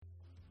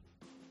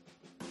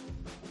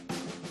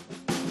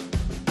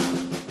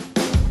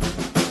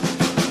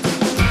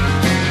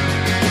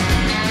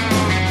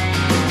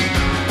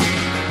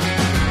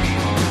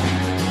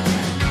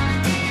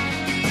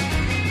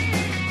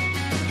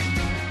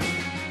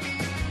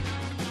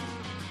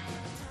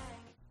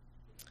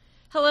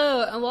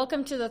and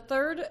welcome to the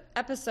third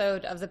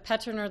episode of the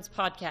PetroNerds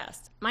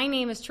podcast. My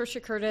name is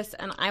Trisha Curtis,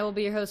 and I will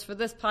be your host for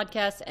this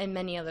podcast and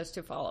many others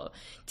to follow.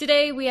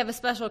 Today, we have a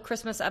special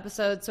Christmas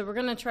episode, so we're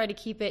going to try to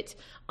keep it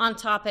on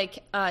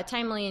topic,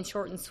 timely and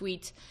short and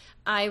sweet.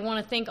 I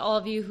want to thank all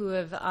of you who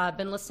have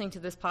been listening to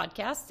this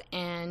podcast,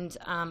 and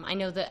I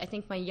know that I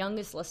think my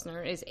youngest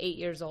listener is 8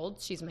 years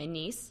old. She's my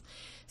niece.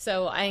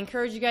 So I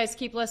encourage you guys to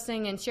keep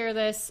listening and share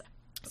this.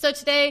 So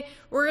today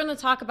we're going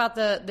to talk about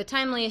the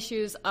timely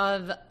issues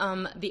of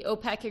the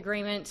OPEC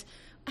agreement,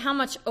 how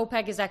much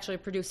OPEC is actually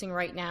producing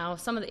right now,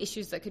 some of the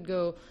issues that could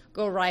go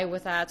awry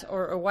with that,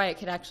 or why it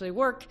could actually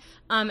work,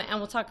 and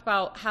we'll talk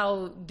about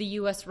how the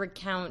U.S. rig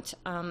count,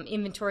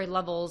 inventory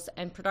levels,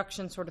 and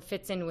production sort of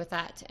fits in with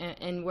that,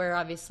 and where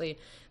obviously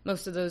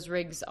most of those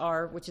rigs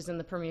are, which is in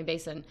the Permian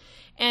Basin.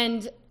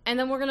 And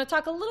then we're going to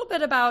talk a little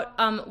bit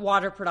about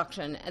water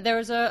production. There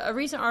was a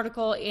recent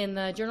article in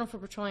the Journal for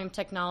Petroleum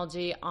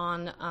Technology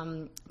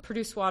on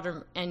produced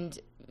water and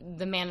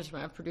the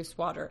management of produced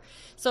water.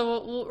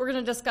 So we're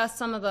going to discuss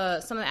some of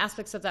the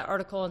aspects of that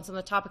article and some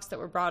of the topics that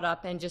were brought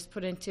up, and just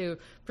put into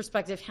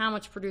perspective how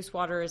much produced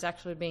water is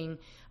actually being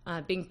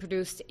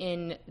produced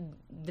in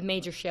the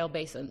major shale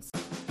basins.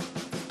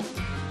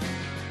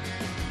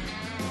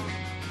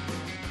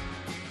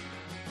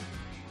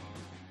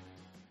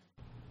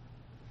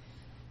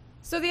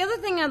 So the other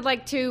thing I'd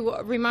like to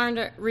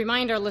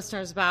remind our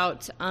listeners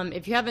about,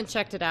 if you haven't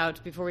checked it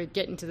out before we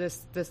get into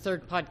this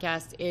third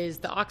podcast, is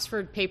the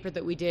Oxford paper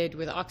that we did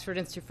with Oxford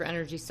Institute for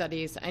Energy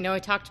Studies. I know I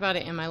talked about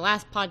it in my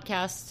last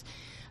podcast.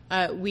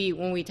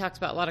 When we talked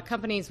about a lot of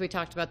companies, we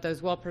talked about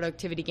those well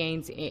productivity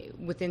gains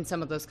within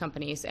some of those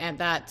companies, and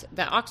that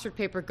Oxford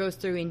paper goes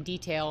through in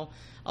detail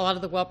a lot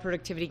of the well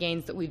productivity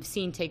gains that we've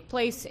seen take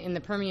place in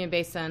the Permian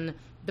Basin,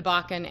 the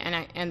Bakken,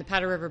 and the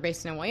Powder River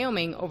Basin in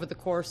Wyoming over the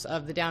course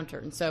of the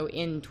downturn, so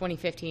in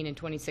 2015 and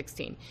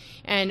 2016.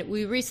 And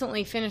we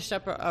recently finished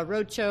up a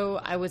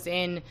roadshow. I was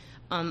in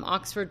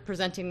Oxford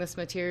presenting this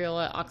material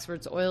at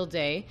Oxford's Oil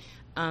Day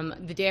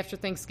the day after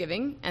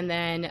Thanksgiving, and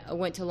then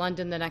went to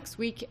London the next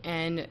week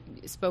and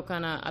spoke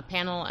on a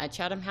panel at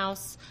Chatham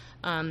House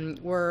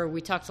where we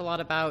talked a lot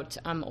about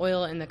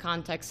oil in the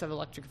context of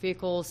electric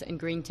vehicles and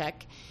green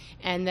tech.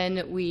 And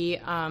then we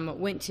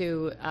went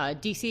to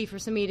D.C. for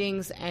some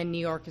meetings and New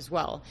York as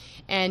well.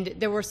 And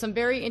there were some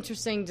very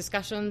interesting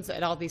discussions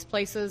at all these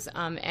places,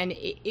 and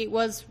it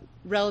was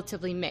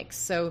relatively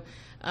mixed. So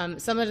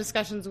some of the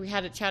discussions we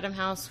had at Chatham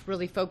House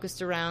really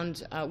focused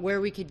around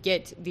where we could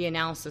get the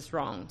analysis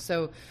wrong.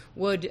 So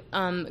would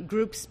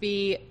groups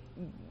be,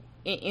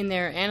 in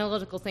their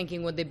analytical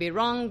thinking, would they be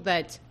wrong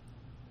that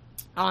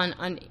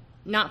on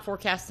not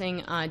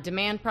forecasting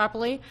demand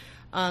properly,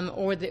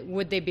 or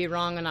would they be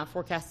wrong on not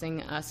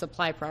forecasting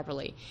supply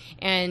properly?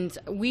 And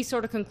we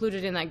sort of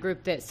concluded in that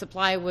group that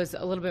supply was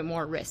a little bit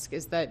more at risk,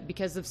 is that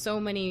because of so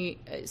many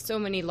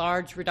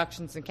large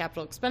reductions in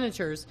capital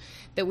expenditures,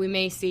 that we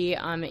may see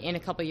in a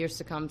couple of years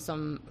to come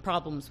some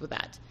problems with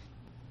that.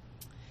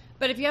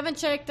 But if you haven't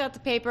checked out the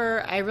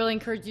paper, I really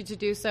encourage you to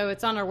do so.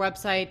 It's on our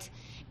website.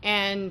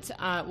 And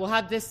we'll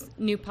have this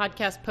new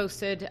podcast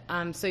posted,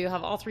 so you'll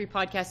have all three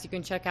podcasts you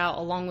can check out,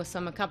 along with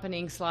some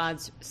accompanying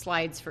slides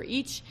for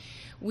each.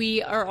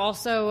 We are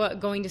also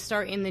going to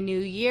start in the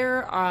new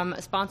year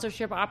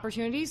sponsorship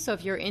opportunities. So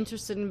if you're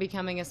interested in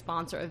becoming a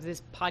sponsor of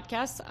this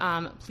podcast,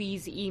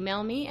 please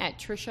email me at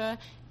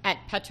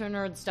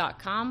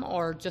trisha@PetroNerds.com,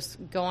 or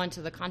just go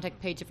onto the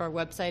contact page of our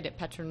website at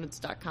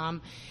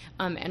PetroNerds.com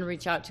and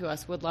reach out to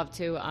us. We'd love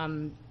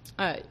to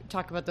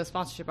talk about those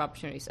sponsorship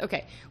opportunities.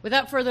 Okay,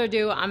 without further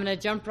ado, I'm going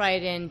to jump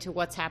right into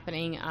what's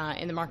happening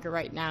in the market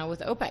right now with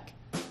OPEC.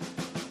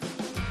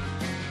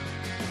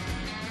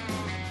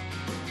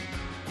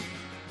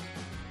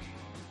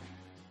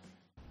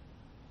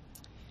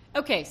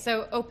 Okay,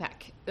 so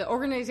OPEC, the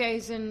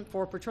Organization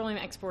for Petroleum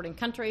Exporting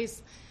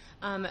Countries.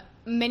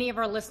 Many of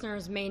our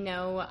listeners may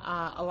know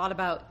a lot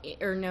about,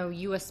 or know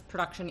U.S.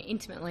 production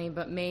intimately,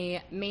 but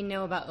may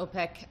know about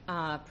OPEC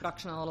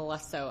production a little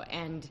less so.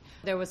 And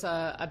there was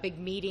a big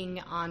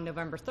meeting on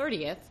November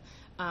 30th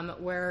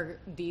where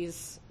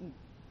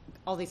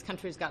all these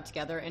countries got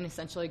together and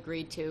essentially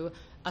agreed to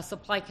a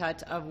supply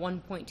cut of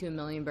 1.2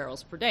 million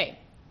barrels per day.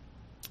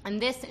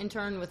 And this, in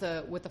turn, with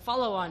a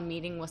follow-on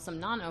meeting with some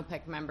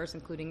non-OPEC members,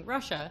 including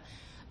Russia,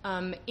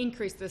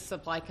 increased this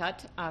supply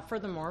cut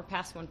furthermore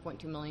past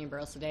 1.2 million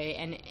barrels a day,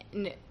 and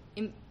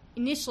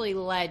initially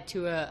led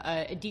to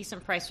a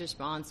decent price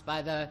response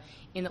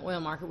in the oil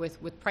market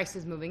with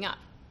prices moving up.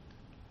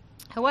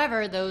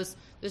 However, those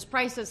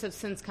prices have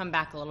since come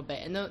back a little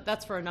bit, and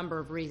that's for a number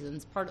of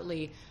reasons,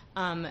 partly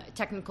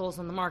technicals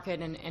on the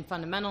market and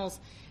fundamentals,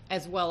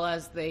 as well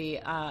as the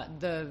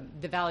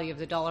value of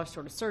the dollar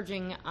sort of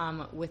surging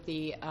with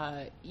the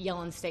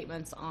Yellen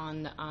statements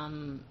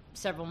on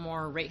several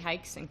more rate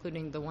hikes,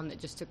 including the one that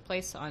just took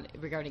place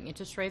regarding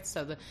interest rates.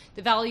 So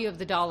the value of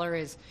the dollar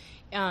is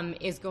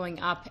going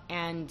up,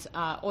 and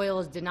oil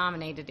is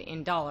denominated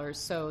in dollars.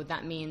 So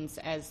that means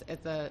as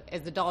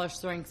the dollar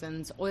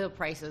strengthens, oil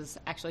prices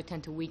actually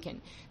tend to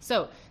weaken.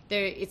 So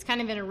it's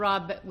kind of in a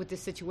rub with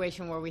this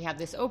situation where we have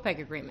this OPEC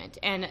agreement.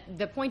 And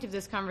the point of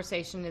this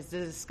conversation is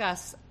to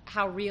discuss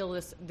how real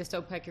this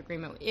OPEC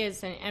agreement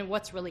is and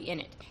what's really in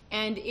it.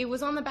 And it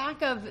was on the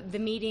back of the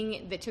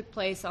meeting that took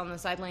place on the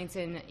sidelines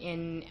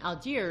in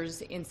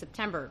Algiers in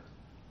September,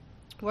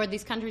 where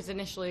these countries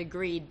initially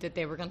agreed that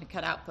they were going to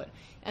cut output.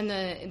 And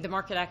the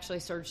market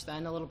actually surged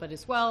then a little bit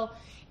as well,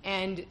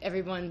 and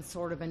everyone's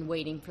sort of been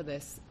waiting for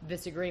this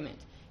agreement.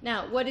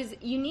 Now, what is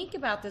unique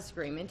about this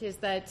agreement is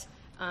that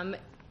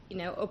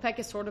OPEC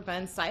has sort of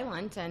been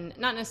silent, and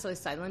not necessarily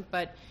silent,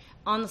 but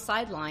on the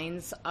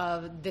sidelines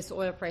of this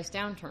oil price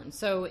downturn.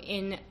 So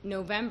in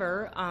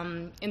November,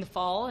 in the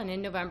fall and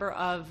in November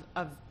of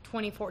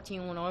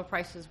 2014, when oil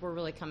prices were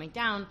really coming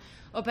down,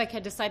 OPEC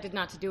had decided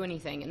not to do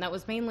anything, and that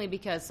was mainly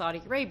because Saudi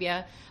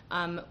Arabia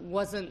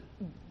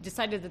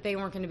decided that they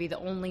weren't going to be the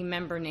only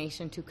member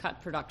nation to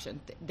cut production.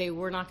 They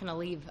were not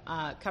going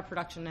to cut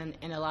production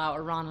and allow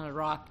Iran and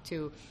Iraq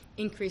to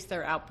increase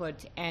their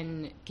output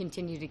and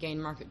continue to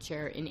gain market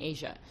share in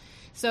Asia.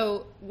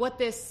 So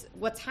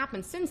what's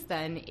happened since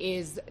then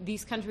is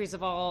these countries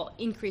have all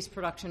increased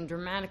production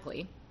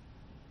dramatically,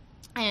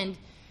 and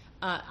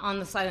on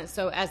the side,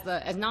 so as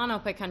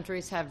non-OPEC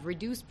countries have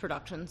reduced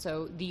production,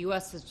 so the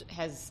U.S.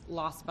 has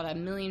lost about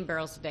 1 million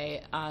barrels a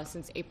day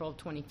since April of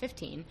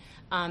 2015,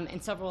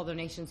 and several other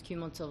nations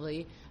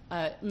cumulatively,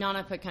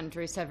 non-OPEC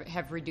countries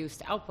have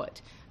reduced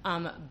output.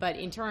 But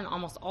in turn,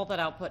 almost all that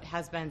output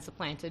has been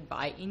supplanted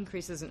by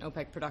increases in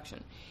OPEC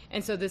production.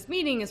 And so this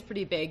meeting is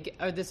pretty big,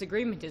 or this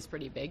agreement is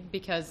pretty big,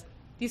 because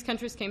these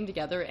countries came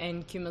together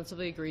and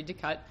cumulatively agreed to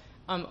cut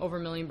over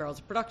 1 million barrels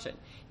of production.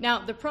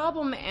 Now, the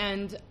problem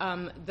and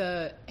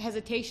the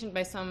hesitation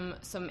by some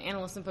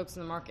analysts and folks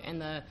in the market, and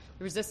the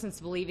resistance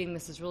to believing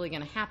this is really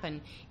going to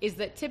happen, is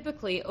that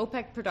typically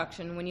OPEC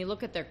production, when you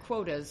look at their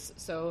quotas,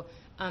 so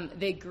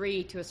they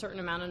agree to a certain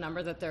amount of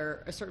number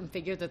a certain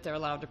figure that they're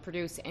allowed to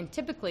produce, and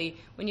typically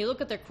when you look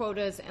at their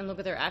quotas and look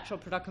at their actual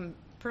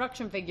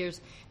production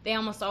figures, they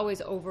almost always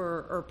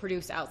over or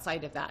produce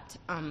outside of that.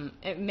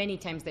 Many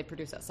times they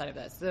produce outside of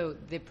that, so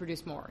they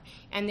produce more.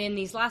 And in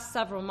these last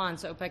several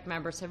months, OPEC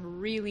members have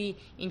really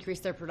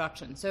increased their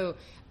production. So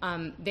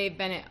they've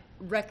been at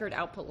record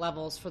output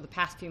levels for the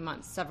past few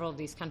months, several of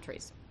these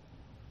countries.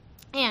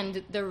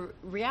 And the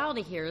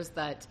reality here is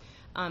that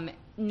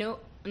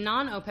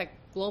non-OPEC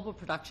global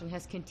production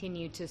has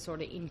continued to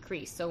sort of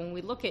increase. So when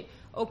we look at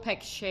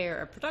OPEC's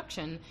share of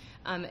production,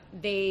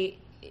 it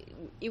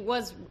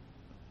was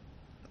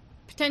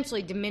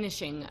potentially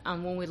diminishing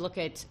when we look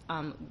at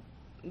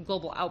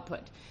global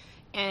output.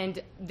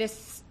 And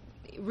this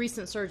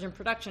recent surge in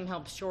production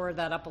helps shore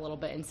that up a little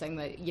bit, and saying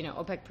that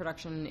OPEC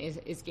production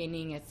is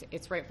gaining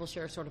its rightful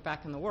share sort of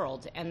back in the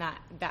world, and that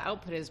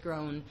output has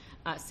grown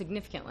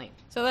significantly.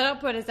 So that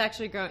output has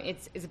actually grown.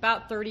 It's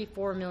about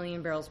 34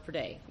 million barrels per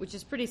day, which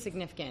is pretty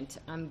significant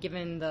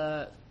given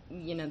the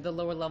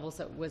lower levels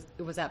that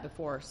it was at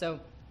before. So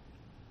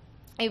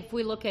if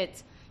we look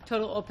at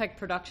total OPEC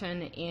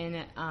production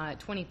in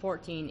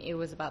 2014, it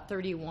was about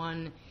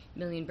 31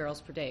 million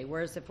barrels per day.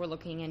 Whereas if we're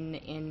looking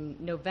in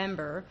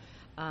November,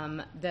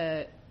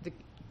 the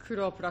crude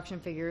oil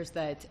production figures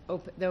that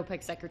the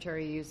OPEC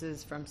secretary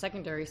uses from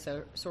secondary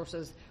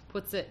sources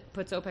puts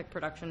OPEC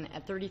production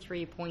at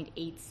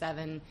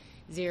 33.870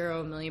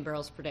 million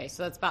barrels per day.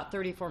 So that's about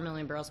 34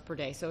 million barrels per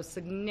day. So a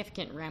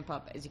significant ramp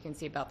up, as you can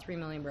see, about 3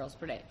 million barrels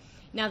per day.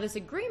 Now this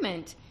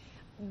agreement,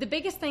 the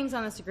biggest things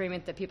on this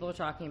agreement that people are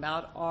talking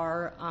about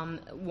are,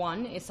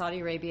 one, is Saudi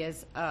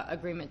Arabia's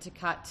agreement to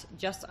cut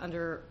just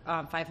under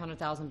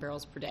 500,000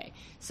 barrels per day.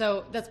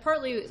 So that's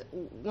partly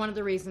one of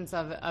the reasons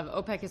of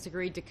OPEC has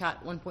agreed to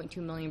cut 1.2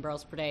 million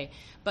barrels per day.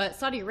 But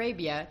Saudi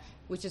Arabia,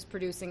 which is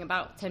producing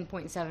about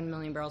 10.7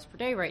 million barrels per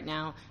day right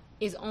now,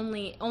 is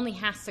only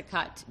has to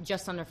cut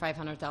just under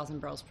 500,000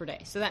 barrels per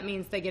day. So that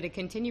means they get to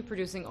continue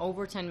producing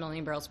over 10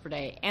 million barrels per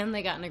day, and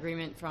they got an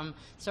agreement from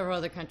several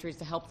other countries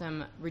to help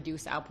them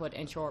reduce output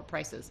and shore up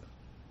prices.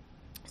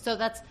 So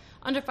that's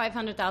under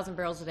 500,000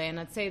 barrels a day, and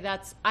I'd say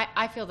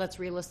I feel that's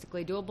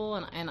realistically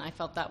doable, and I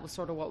felt that was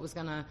sort of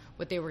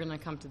what they were gonna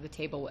come to the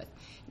table with.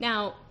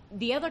 Now,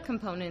 the other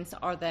components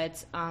are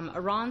that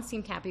Iran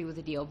seemed happy with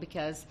the deal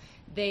because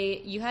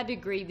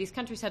these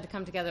countries had to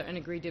come together and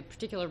agree to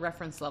particular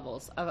reference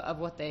levels of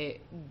what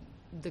a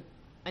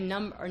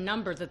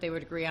number that they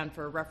would agree on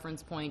for a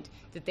reference point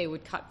that they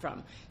would cut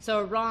from. So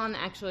Iran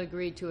actually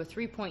agreed to a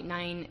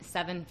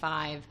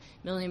 3.975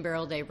 million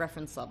barrel a day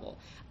reference level.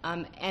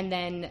 And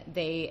then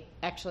they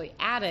actually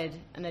added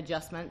an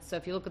adjustment. So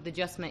if you look at the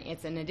adjustment,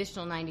 it's an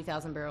additional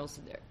 90,000 barrels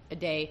a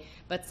day,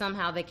 but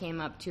somehow they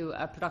came up to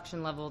a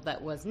production level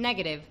that was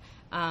negative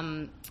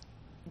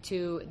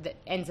that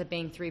ends up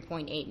being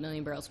 3.8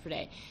 million barrels per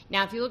day.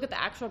 Now, if you look at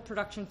the actual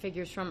production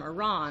figures from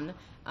Iran,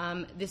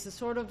 this is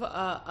sort of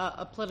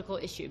a political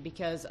issue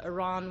because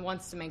Iran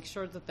wants to make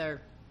sure that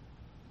they're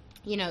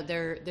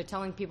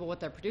telling people what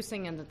they're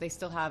producing and that they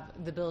still have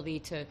the ability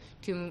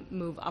to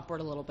move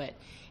upward a little bit.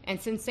 And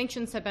since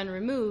sanctions have been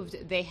removed,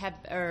 they've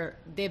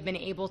been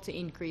able to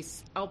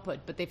increase output,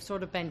 but they've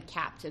sort of been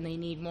capped, and they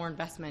need more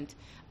investment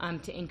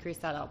to increase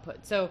that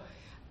output. So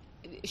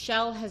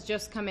Shell has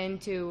just come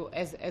into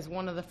as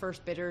one of the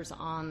first bidders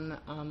on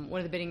one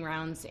of the bidding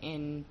rounds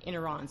in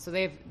Iran. So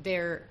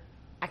they're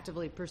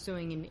actively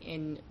pursuing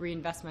in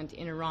reinvestment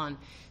in Iran.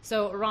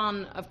 So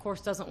Iran, of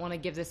course, doesn't want to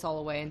give this all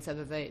away and said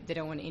that they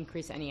don't want to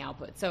increase any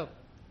output. So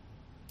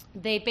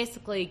they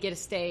basically get a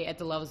stay at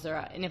the levels they're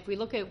at. And if we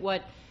look at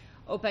what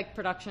OPEC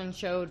production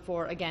showed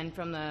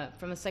from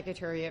the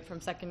Secretariat,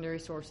 from secondary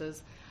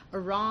sources,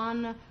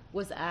 Iran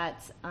was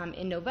at,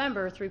 in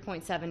November,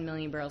 3.7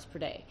 million barrels per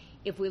day.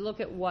 If we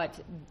look at what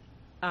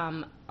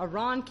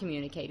Iran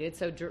communicated,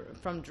 so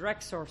from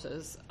direct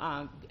sources,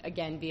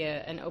 again,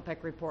 via an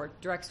OPEC report,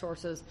 direct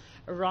sources,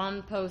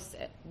 Iran posts,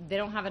 they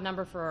don't have a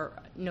number for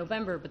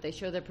November, but they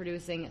show they're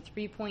producing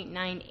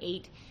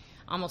 3.98,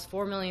 almost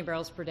 4 million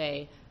barrels per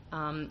day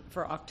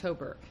for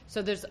October.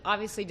 So there's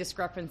obviously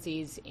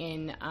discrepancies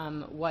in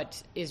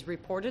what is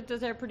reported that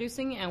they're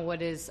producing and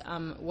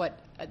what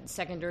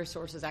secondary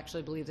sources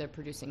actually believe they're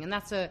producing, and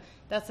that's a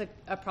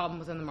problem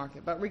within the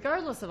market. But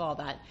regardless of all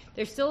that,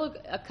 there's still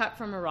a cut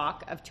from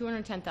Iraq of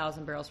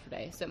 210,000 barrels per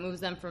day. So it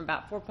moves them from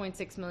about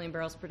 4.6 million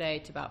barrels per day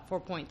to about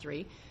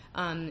 4.3.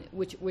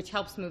 Which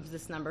helps move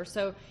this number.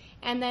 So,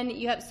 and then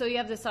you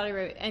have the Saudi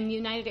Arabia and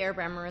United Arab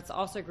Emirates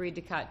also agreed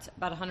to cut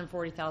about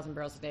 140,000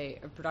 barrels a day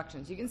of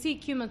production. So you can see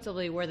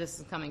cumulatively where this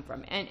is coming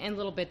from, and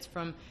little bits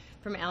from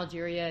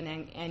Algeria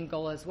and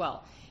Angola as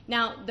well.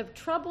 Now, the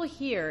trouble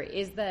here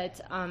is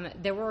that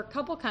there were a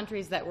couple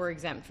countries that were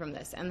exempt from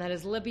this, and that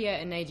is Libya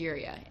and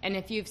Nigeria. And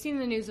if you've seen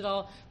the news at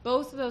all,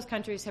 both of those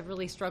countries have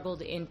really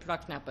struggled in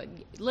production output.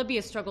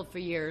 Libya struggled for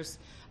years,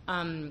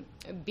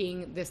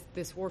 being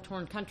this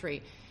war-torn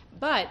country.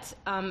 But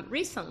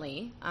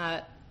recently,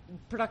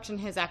 production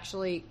has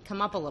actually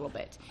come up a little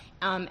bit.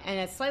 And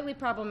it's slightly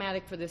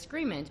problematic for this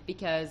agreement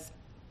because,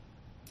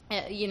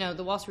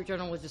 the Wall Street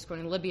Journal was just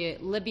going,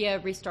 Libya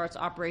restarts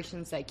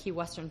operations at key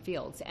western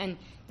fields. And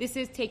this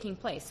is taking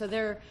place. So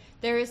there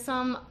is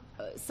some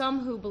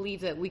who believe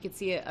that we could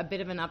see a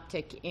bit of an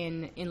uptick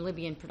in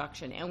Libyan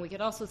production. And we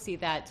could also see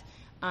that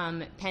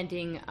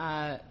pending,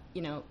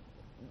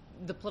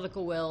 the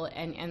political will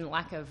and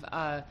lack of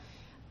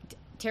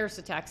terrorist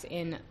attacks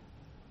in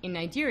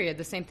Nigeria,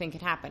 the same thing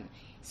could happen.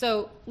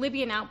 So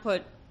Libyan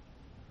output,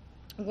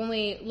 when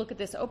we look at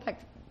this OPEC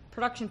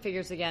production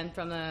figures again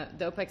from the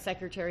OPEC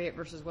Secretariat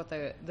versus what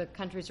the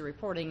countries are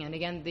reporting, and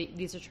again,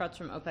 these are charts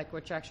from OPEC,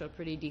 which are actually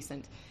pretty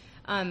decent.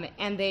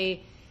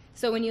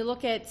 So when you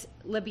look at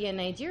Libya and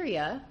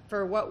Nigeria,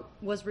 for what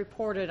was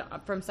reported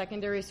from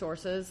secondary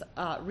sources,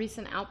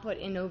 recent output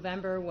in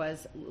November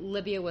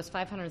Libya was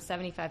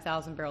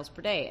 575,000 barrels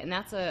per day, and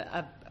that's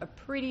a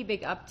pretty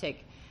big uptick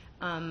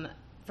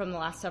from the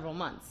last several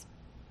months,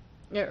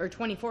 or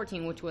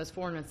 2014, which was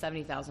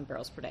 470,000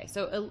 barrels per day.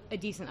 So a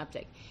decent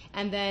uptick.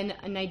 And then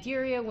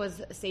Nigeria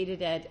was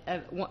stated at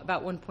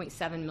about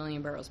 1.7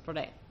 million barrels per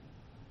day.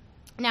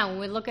 Now, when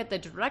we look at the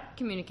direct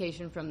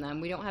communication from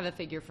them, we don't have a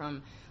figure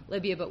from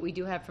Libya, but we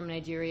do have from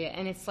Nigeria,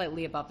 and it's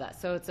slightly above that.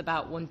 So it's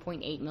about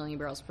 1.8 million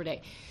barrels per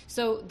day.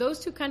 So those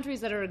two countries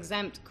that are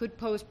exempt could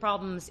pose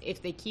problems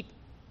if they keep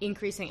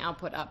increasing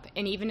output up.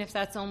 And even if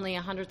that's only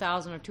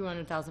 100,000 or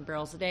 200,000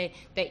 barrels a day,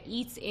 that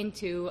eats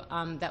into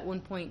that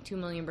 1.2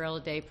 million barrel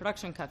a day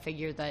production cut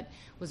figure that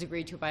was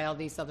agreed to by all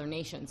these other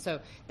nations.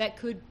 So that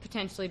could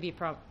potentially be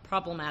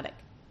problematic.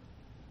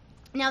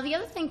 Now, the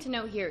other thing to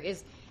note here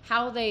is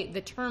how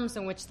the terms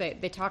in which they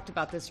talked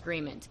about this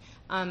agreement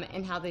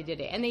and how they did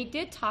it. And they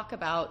did talk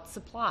about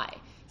supply.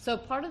 So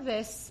part of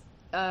this,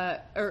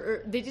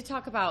 or they did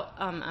talk about,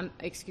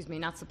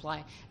 not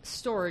supply,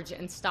 storage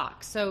and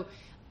stock. So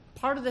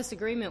part of this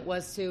agreement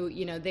was to,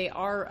 they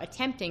are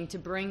attempting to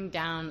bring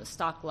down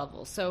stock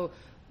levels. So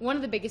one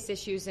of the biggest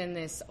issues in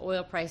this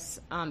oil price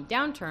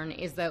downturn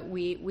is that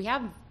we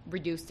have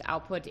reduced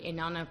output in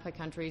non-OPEC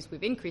countries.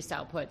 We've increased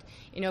output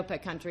in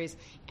OPEC countries,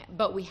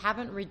 but we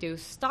haven't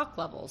reduced stock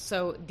levels.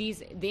 So the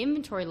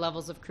inventory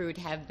levels of crude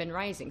have been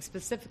rising,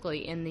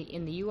 specifically in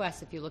the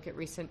U.S. If you look at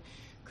recent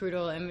crude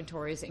oil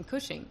inventories in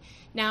Cushing.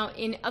 Now,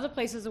 in other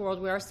places of the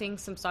world, we are seeing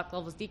some stock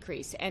levels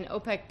decrease, and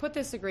OPEC put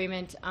this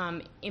agreement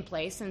in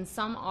place, and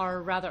some are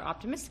rather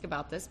optimistic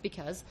about this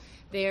because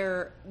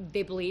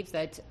they believe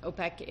that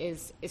OPEC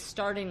is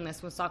starting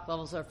this when stock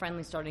levels are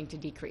finally starting to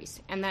decrease,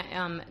 and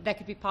that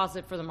could be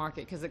positive for the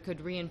market because it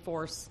could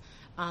reinforce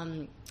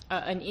an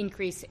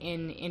increase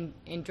in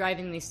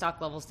driving these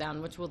stock levels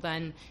down, which will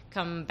then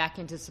come back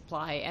into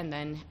supply and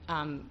then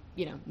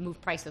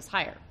move prices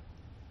higher.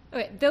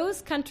 Okay,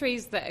 those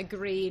countries that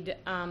agreed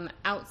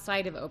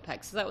outside of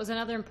OPEC, so that was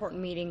another important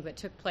meeting that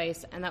took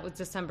place, and that was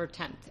December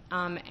 10th,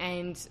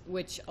 and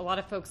which a lot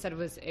of folks said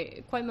was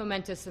quite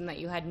momentous in that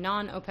you had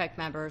non-OPEC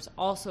members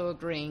also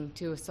agreeing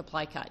to a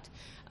supply cut.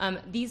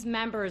 These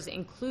members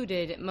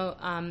included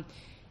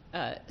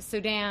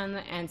Sudan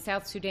and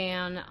South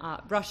Sudan,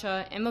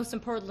 Russia, and most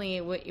importantly,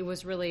 it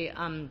was really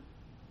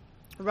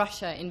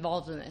Russia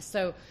involved in this.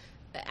 So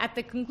at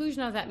the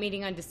conclusion of that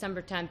meeting on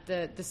December 10th,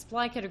 the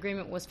supply cut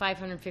agreement was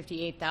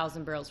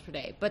 558,000 barrels per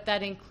day. But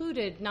that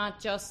included not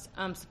just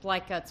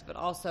supply cuts, but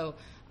also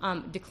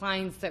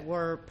declines that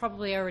were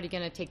probably already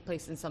going to take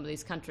place in some of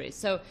these countries.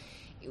 So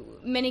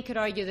many could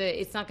argue that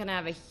it's not going to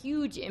have a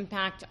huge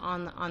impact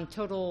on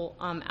total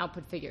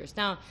output figures.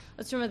 Now,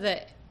 let's remember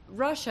that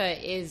Russia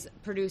is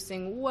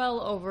producing well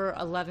over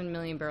 11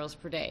 million barrels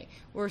per day.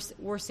 We're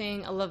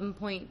seeing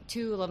 11.2,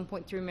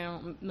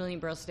 11.3 million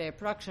barrels a day of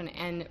production,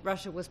 and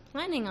Russia was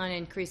planning on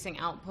increasing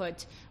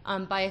output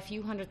by a few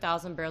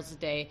 100,000 barrels a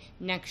day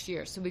next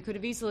year. So we could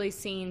have easily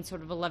seen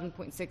sort of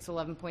 11.6,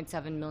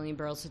 11.7 million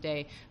barrels a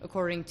day,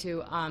 according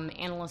to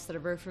analysts that are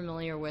very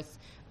familiar with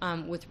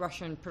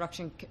Russian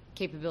production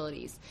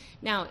capabilities.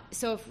 Now,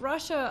 so if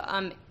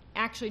Russia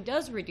actually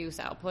does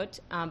reduce output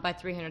by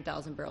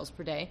 300,000 barrels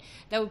per day,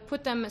 that would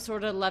put them at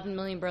sort of 11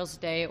 million barrels a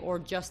day, or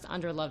just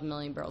under 11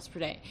 million barrels per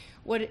day.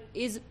 What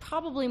is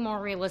probably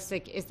more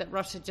realistic is that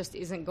Russia just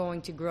isn't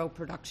going to grow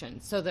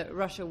production. So that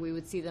Russia, we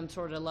would see them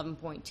sort of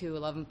 11.2,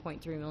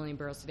 11.3 million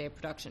barrels a day of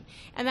production.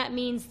 And that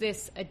means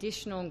this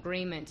additional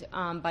agreement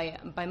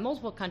by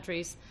multiple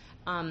countries,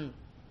 and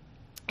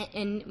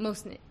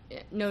most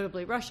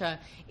notably Russia,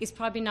 is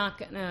probably not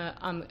going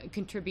to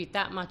contribute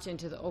that much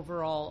into the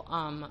overall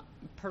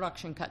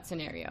production cut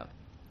scenario.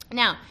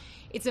 Now,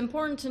 it's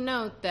important to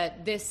note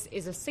that this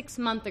is a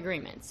 6-month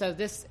agreement. So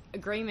this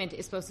agreement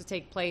is supposed to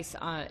take place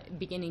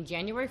beginning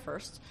January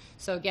 1st.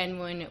 So again,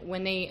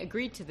 when they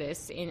agreed to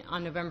this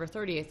on November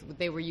 30th,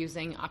 they were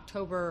using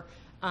October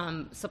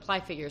supply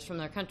figures from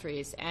their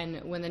countries.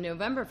 And when the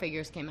November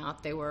figures came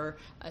out, they were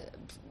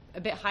a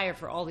bit higher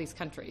for all these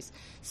countries.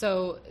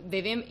 So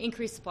they've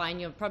increased supply,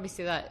 and you'll probably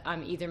see that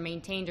either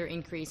maintained or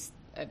increased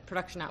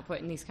production output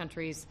in these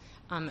countries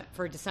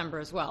for December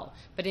as well.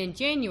 But in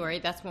January,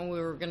 that's when we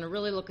were going to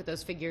really look at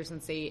those figures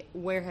and see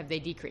where have they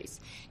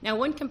decreased. Now,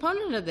 one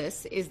component of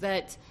this is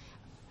that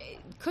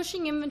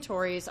Cushing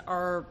inventories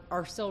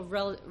are still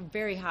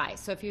very high.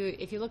 So if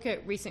you look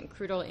at recent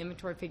crude oil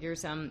inventory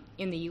figures in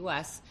the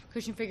U.S.,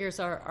 Cushing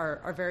figures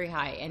are very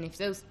high, and if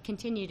those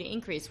continue to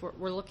increase,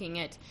 we're looking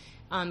at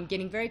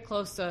getting very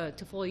close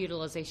to full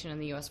utilization in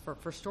the U.S.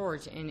 for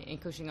storage in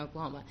Cushing,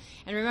 Oklahoma.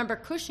 And remember,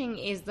 Cushing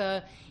is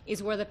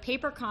where the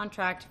paper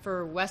contract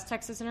for West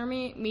Texas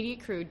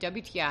Intermediate Crude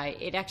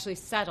 (WTI) it actually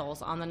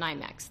settles on the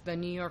NYMEX, the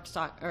New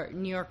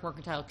York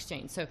Mercantile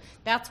Exchange. So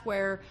that's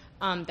where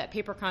that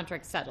paper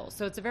contract settles.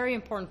 So it's a very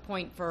important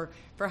point for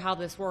how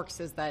this works,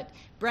 is that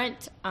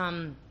Brent,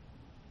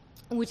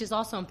 which is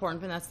also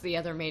important, and that's the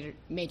other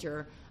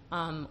major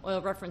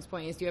oil reference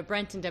point, is you have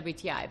Brent and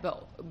WTI,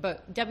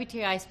 but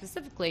WTI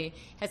specifically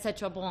has had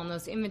trouble on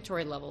those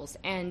inventory levels,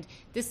 and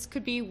this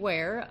could be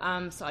where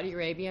Saudi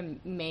Arabia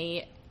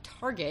may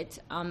target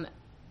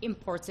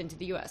imports into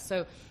the U.S.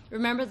 So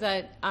remember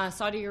that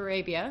Saudi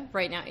Arabia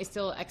right now is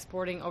still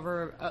exporting a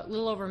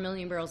little over 1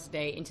 million barrels a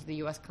day into the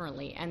U.S.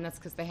 currently, and that's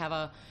because they have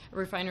a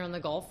refiner in the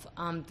Gulf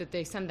that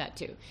they send that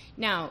to.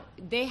 Now,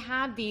 they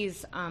have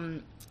these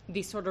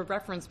sort of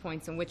reference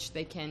points in which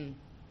they can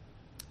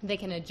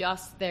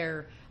adjust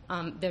their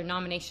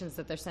nominations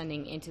that they're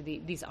sending into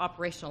these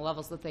operational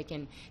levels that they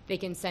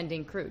can send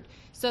in crude.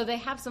 So they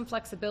have some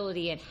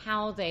flexibility in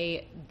how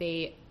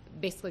they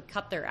basically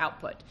cut their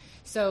output.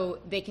 So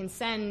they can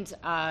send,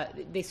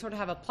 they sort of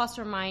have a plus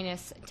or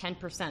minus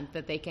 10%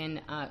 that they can,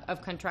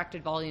 of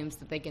contracted volumes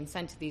that they can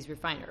send to these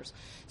refiners.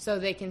 So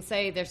they can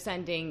say they're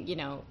sending,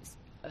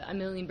 1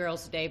 million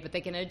barrels a day, but they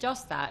can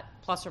adjust that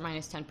plus or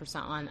minus 10%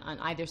 on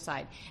either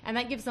side. And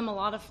that gives them a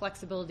lot of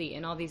flexibility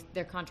in all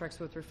their contracts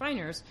with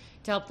refiners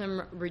to help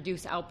them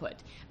reduce output.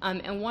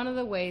 And one of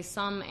the ways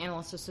some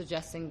analysts are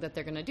suggesting that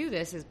they're going to do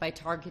this is by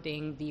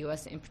targeting the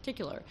U.S. in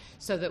particular,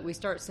 so that we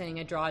start seeing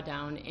a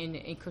drawdown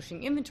in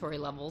Cushing inventory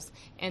levels,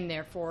 and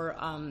therefore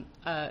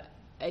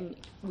and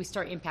we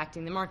start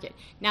impacting the market.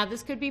 Now,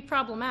 this could be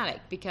problematic,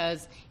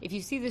 because if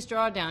you see this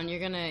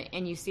drawdown,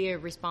 and you see a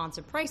response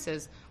in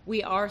prices,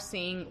 we are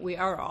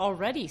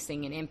already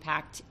seeing an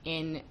impact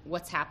in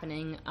what's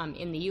happening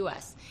in the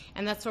U.S.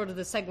 And that's sort of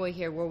the segue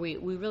here, where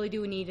we really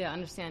do need to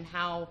understand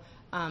how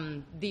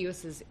the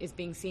U.S. is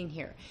being seen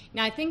here.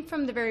 Now, I think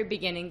from the very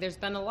beginning, there's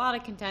been a lot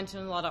of contention,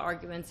 a lot of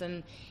arguments,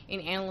 and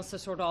analysts are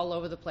sort of all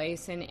over the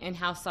place, and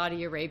how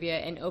Saudi Arabia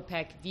and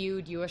OPEC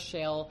viewed U.S.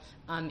 shale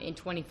in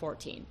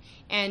 2014.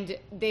 And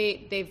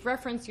they've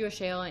referenced U.S.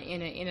 shale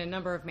in a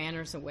number of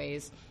manners and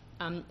ways.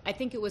 I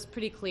think it was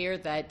pretty clear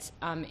that,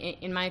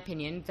 in my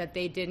opinion, that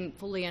they didn't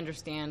fully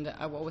understand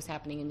what was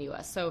happening in the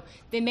U.S. So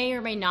they may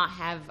or may not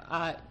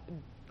have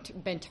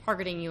been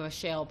targeting U.S.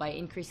 shale by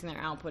increasing their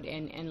output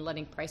and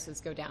letting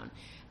prices go down.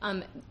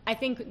 I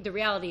think the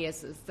reality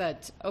is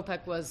that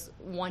OPEC was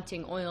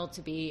wanting oil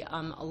to be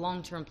a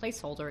long-term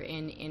placeholder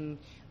in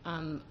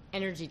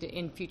energy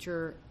in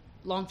future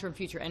long-term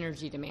future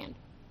energy demand.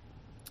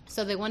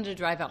 So they wanted to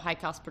drive out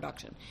high-cost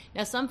production.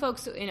 Now, some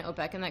folks in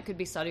OPEC, and that could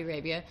be Saudi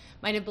Arabia,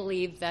 might have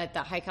believed that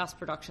the high-cost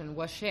production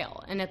was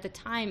shale. And at the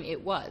time,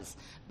 it was.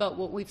 But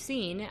what we've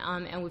seen,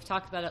 and we've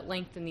talked about at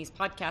length in these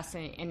podcasts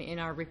and in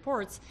our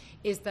reports,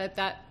 is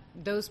that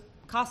those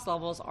cost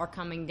levels are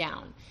coming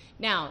down.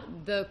 Now,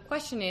 the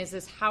question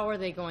is how are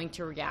they going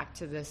to react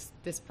to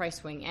this price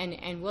swing?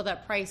 And will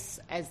that price,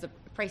 as the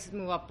prices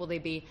move up, will they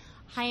be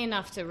high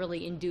enough to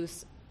really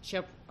induce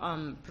shale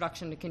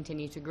production to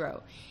continue to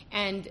grow?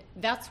 And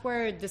that's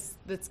where this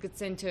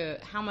gets into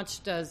how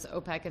much does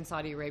OPEC and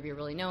Saudi Arabia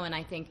really know. And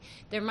I think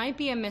there might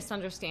be a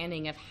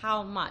misunderstanding of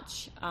how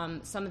much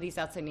some of these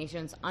outside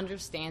nations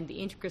understand the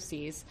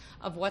intricacies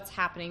of what's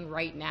happening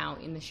right now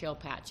in the shale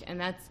patch.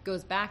 And that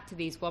goes back to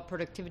these well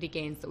productivity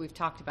gains that we've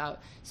talked about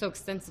so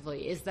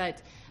extensively, is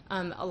that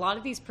a lot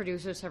of these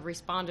producers have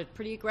responded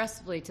pretty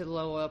aggressively to the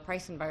low oil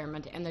price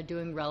environment, and they're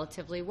doing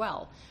relatively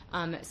well.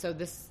 So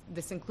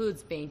this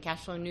includes being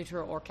cash flow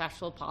neutral or cash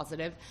flow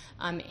positive,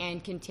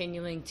 and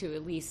continuing to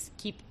at least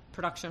keep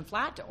production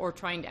flat or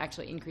trying to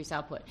actually increase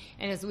output.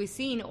 And as we've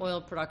seen oil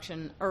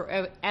production,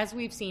 or as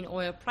we've seen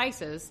oil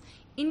prices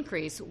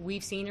increase,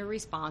 we've seen a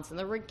response in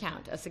the rig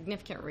count, a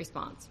significant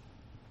response.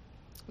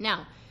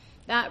 Now,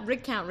 that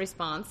rig count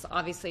response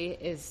obviously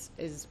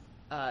is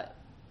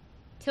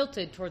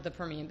tilted toward the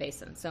Permian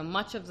Basin. So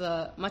much of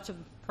the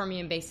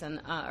Permian Basin,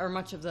 or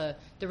much of the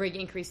rig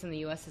increase in the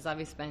U.S. has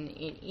obviously been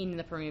in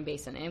the Permian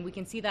Basin, and we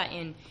can see that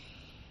in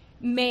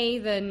May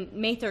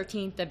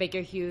 13th, the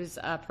Baker Hughes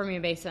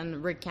Permian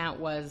Basin rig count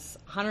was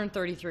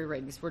 133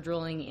 rigs were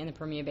drilling in the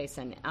Permian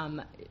Basin.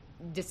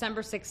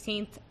 December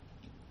 16th,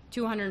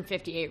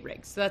 258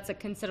 rigs. So that's a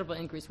considerable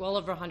increase, well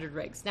over 100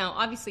 rigs. Now,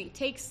 obviously, it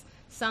takes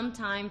some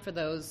time for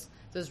those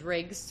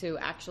rigs to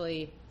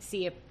actually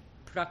see a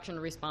production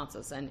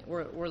responses, and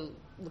we're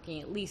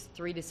looking at least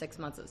 3 to 6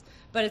 months.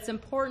 But it's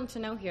important to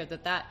know here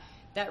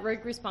that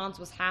rig response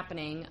was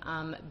happening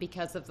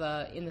because of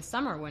in the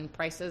summer when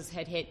prices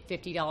had hit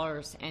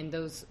 $50, and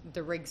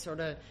the rigs sort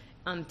of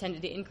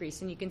tended to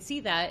increase. And you can see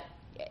that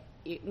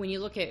when you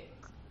look at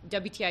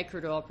WTI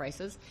crude oil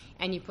prices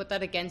and you put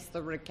that against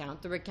the rig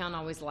count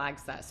always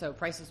lags that. So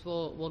prices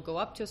will go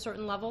up to a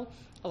certain level.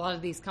 A lot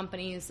of these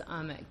companies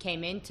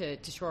came in to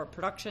shore up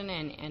production,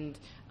 and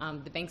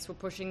the banks were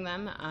pushing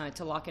them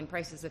to lock in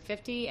prices of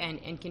 50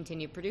 and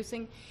continue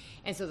producing.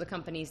 And so the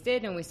companies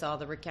did, and we saw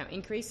the rig count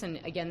increase. And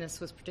again, this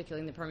was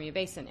particularly in the Permian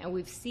Basin. And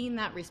we've seen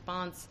that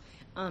response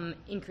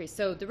increase.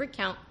 So the rig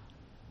count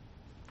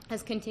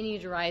has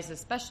continued to rise,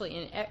 especially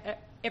in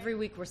every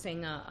week we're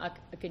seeing a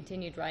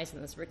continued rise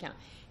in this rig count.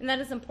 And that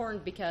is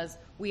important because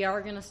we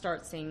are going to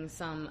start seeing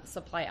some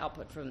supply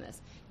output from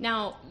this.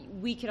 Now,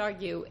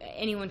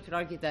 anyone could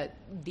argue that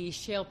the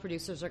shale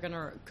producers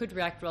could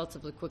react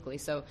relatively quickly.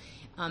 So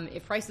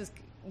if prices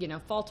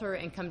falter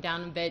and come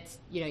down a bit,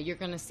 you're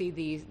going to see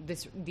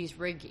these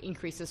rig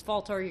increases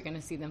falter. You're going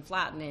to see them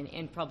flatten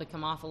and probably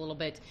come off a little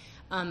bit.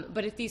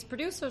 But if these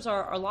producers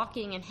are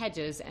locking in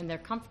hedges and they're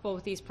comfortable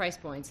with these price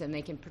points and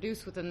they can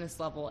produce within this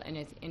level and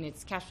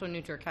it's cash flow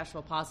neutral, cash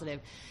flow positive,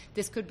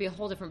 this could be a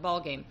whole different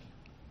ballgame.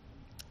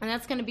 And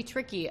that's going to be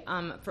tricky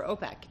for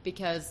OPEC,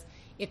 because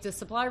if the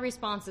supply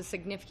response is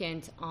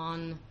significant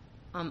on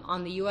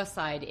the U.S.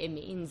 side, it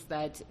means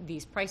that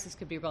these prices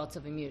could be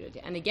relatively muted.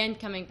 And again,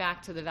 coming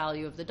back to the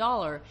value of the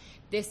dollar,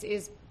 this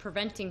is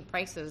preventing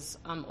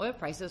oil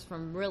prices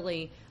from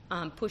really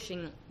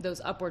pushing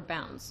those upward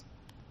bounds.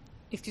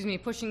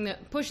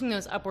 Pushing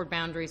those upward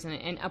boundaries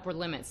and upward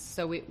limits.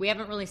 So we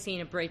haven't really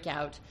seen a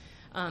breakout.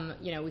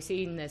 We've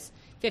seen this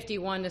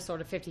 51 to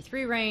sort of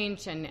 53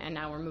 range, and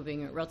now we're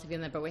moving relatively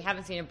in there, but we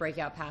haven't seen a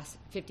breakout past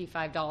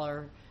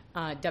 $55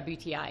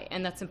 WTI,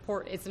 and that's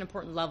important. It's an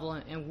important level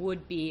and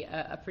would be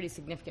a pretty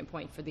significant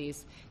point for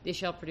these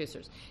shale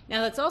producers.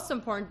 Now, that's also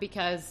important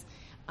because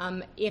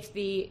if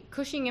the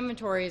Cushing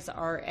inventories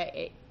are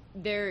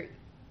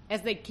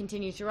as they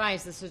continue to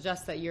rise, this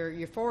suggests that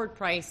your forward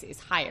price is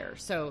higher.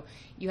 So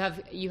you have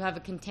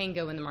a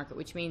contango in the market,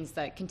 which means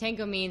that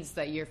contango means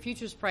that your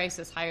futures price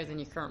is higher than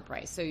your current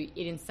price. So it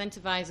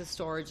incentivizes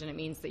storage, and it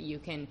means that you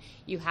can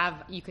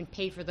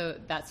pay for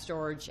that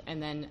storage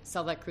and then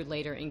sell that crude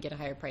later and get a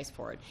higher price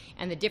for it.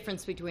 And the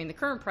difference between the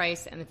current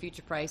price and the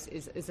future price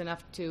is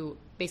enough to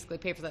basically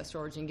pay for that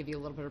storage and give you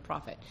a little bit of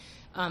profit,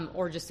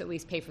 or just at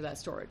least pay for that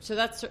storage. So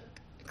that's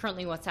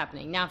currently what's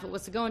happening. Now, if it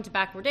was to go into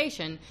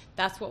backwardation,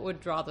 that's what would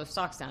draw those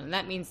stocks down, and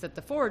that means that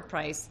the forward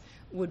price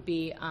would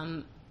be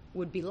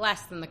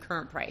less than the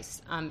current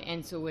price,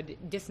 and so it would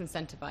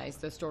disincentivize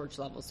those storage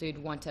levels. So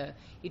you'd want to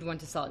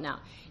sell it now.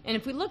 And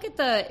if we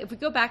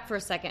go back for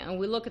a second and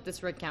we look at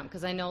this rig count,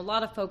 because I know a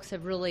lot of folks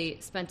have really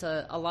spent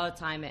a lot of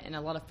time and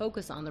a lot of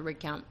focus on the rig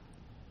count.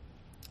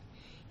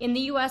 In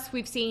the U.S.,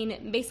 we've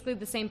seen basically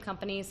the same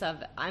companies.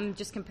 I'm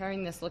just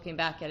comparing this looking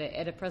back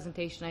at a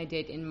presentation I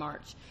did in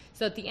March.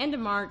 So at the end of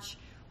March,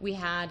 we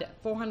had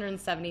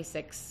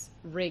 476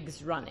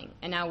 rigs running,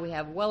 and now we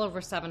have well over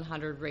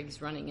 700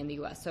 rigs running in the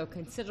U.S., so a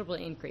considerable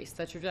increase.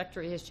 The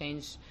trajectory has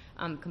changed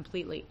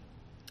completely.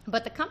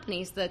 But the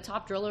companies, the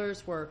top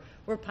drillers were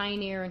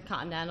Pioneer and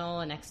Continental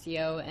and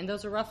XTO, and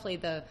those are roughly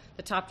the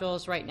top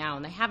drillers right now,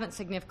 and they haven't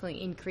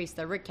significantly increased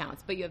their rig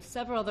counts. But you have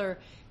several other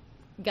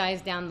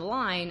guys down the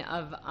line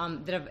of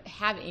that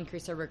have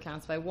increased their rig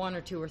counts by 1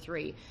 or 2 or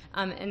 3,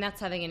 and that's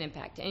having an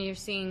impact. And you're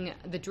seeing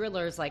the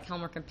drillers like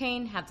Helmerich and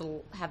Payne have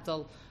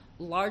the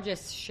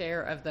largest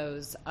share of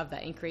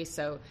that increase.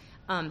 So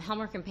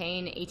Helmerich and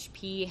Payne,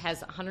 HP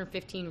has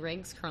 115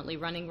 rigs currently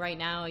running right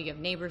now. You have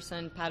Nabors,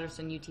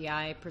 Patterson,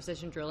 UTI,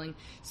 Precision Drilling.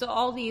 So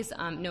all these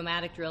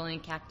Nomadic Drilling,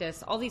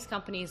 Cactus, all these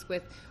companies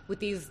with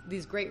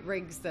these great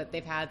rigs that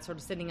they've had sort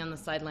of sitting on the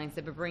sidelines,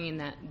 they've been bringing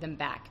them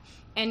back.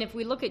 And if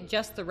we look at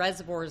just the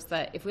reservoirs,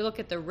 if we look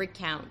at the rig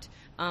count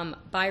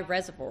by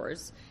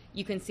reservoirs,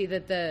 you can see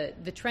that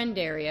the trend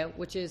area,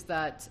 which is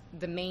that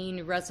the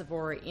main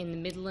reservoir in the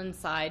Midland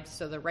side,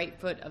 so the right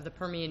foot of the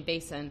Permian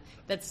Basin,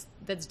 that's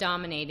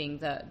dominating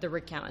the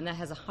rig count, and that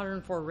has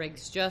 104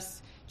 rigs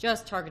just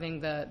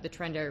targeting the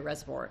trend area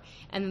reservoir,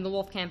 and then the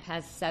Wolfcamp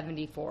has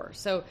 74.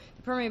 So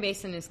the Permian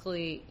Basin is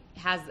clearly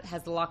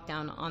has the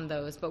lockdown on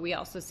those, but we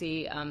also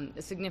see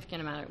a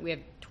significant amount. We have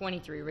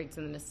 23 rigs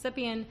in the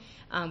Mississippian,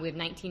 we have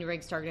 19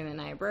 rigs targeting the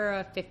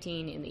Niobrara,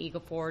 15 in the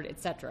Eagle Ford,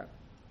 etc.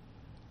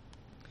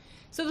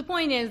 So the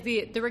point is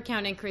the rig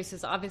count increase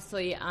is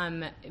obviously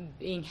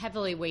being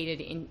heavily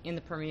weighted in the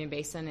Permian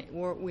Basin.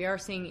 We are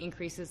seeing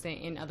increases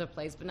in other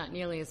places, but not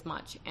nearly as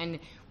much. And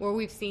where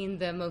we've seen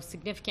the most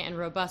significant and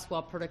robust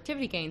well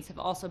productivity gains have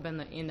also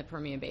been in the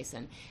Permian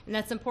Basin. And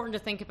that's important to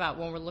think about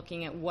when we're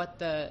looking at what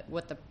the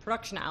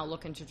production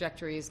outlook and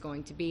trajectory is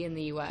going to be in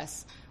the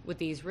U.S. with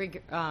these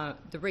rig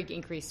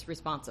increase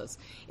responses.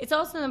 It's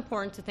also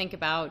important to think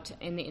about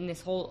in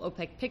this whole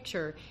OPEC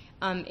picture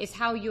is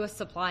how U.S.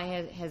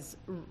 supply has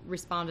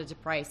responded to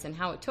price and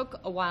how it took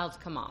a while to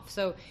come off.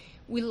 So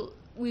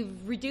we've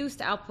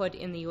reduced output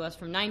in the U.S.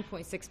 from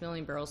 9.6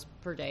 million barrels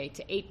per day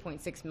to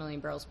 8.6 million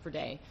barrels per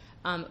day.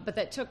 But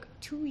that took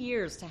 2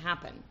 years to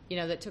happen.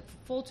 That took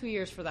full 2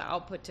 years for the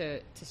output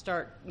to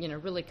start,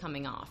 really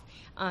coming off.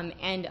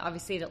 And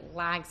obviously it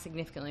lagged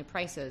significantly in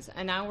prices.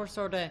 And now we're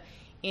sort of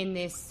in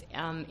this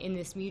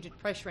muted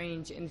price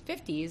range in the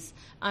 50s,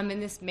 and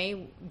this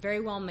may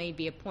very well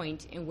be a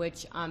point in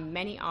which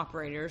many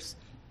operators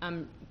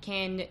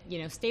can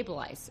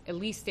stabilize. At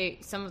least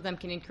some of them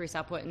can increase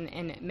output,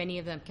 and many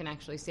of them can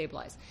actually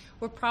stabilize.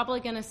 We're probably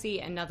going to see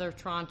another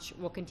tranche.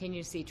 We'll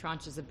continue to see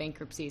tranches of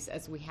bankruptcies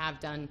as we have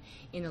done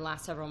in the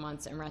last several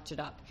months and ratchet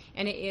up.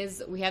 And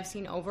we have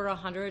seen over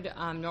 100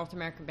 North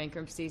American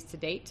bankruptcies to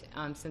date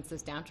since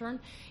this downturn,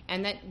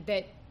 and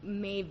that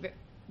may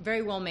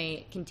very well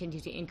may continue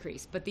to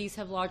increase. But these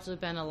have largely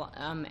been,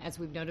 as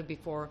we've noted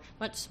before,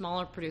 much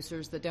smaller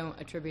producers that don't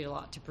attribute a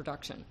lot to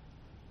production.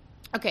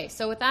 Okay,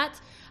 so with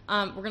that,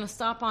 we're going to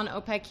stop on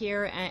OPEC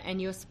here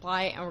and U.S.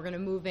 supply, and we're going to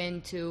move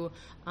into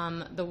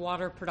the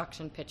water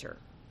production picture.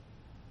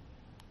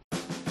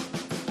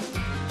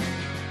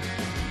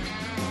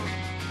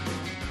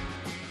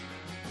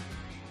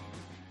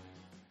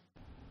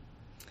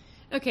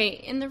 Okay,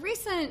 in the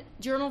recent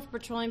Journal of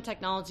Petroleum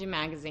Technology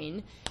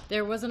magazine,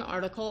 there was an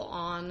article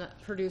on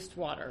produced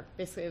water.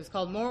 Basically, it was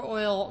called More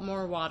Oil,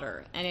 More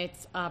Water, and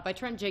it's by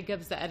Trent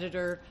Jacobs, the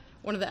editor,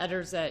 one of the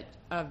editors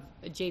of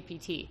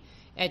JPT,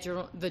 at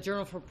the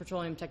Journal for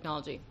Petroleum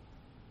Technology.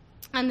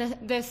 And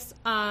this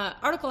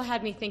article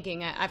had me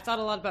thinking. I've thought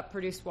a lot about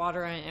produced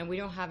water, and we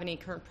don't have any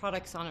current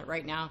products on it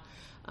right now,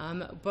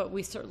 but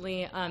we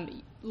certainly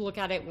look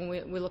at it when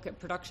we look at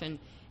production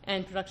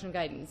and production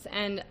guidance.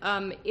 And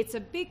it's a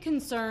big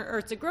concern, or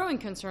it's a growing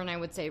concern, I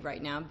would say,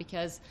 right now,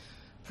 because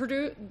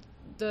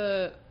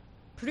the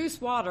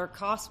produced water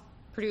costs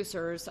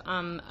producers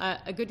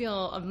a good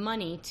deal of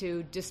money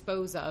to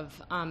dispose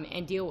of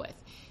and deal with.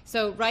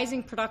 So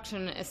rising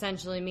production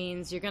essentially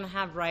means you're going to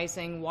have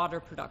rising water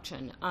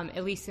production,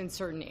 at least in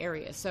certain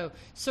areas. So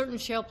certain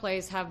shale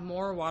plays have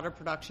more water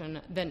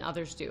production than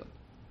others do.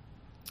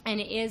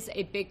 And it is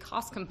a big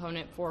cost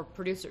component for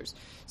producers.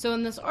 So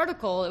in this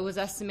article, it was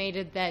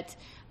estimated that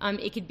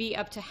it could be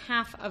up to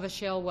half of a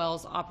shale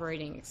well's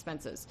operating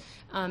expenses.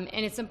 And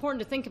it's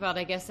important to think about,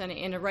 I guess,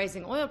 in a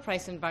rising oil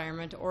price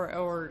environment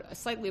or a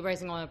slightly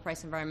rising oil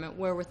price environment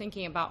where we're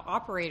thinking about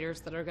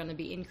operators that are going to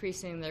be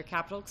increasing their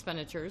capital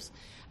expenditures.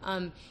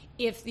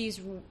 If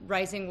these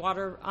rising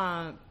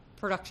water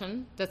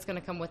production that's going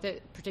to come with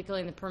it,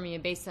 particularly in the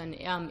Permian Basin,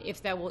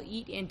 if that will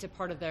eat into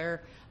part of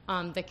their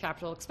the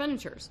capital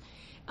expenditures.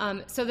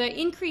 So the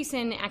increase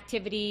in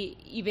activity,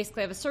 you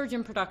basically have a surge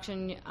in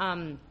production,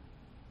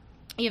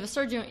 you have a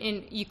surge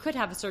you could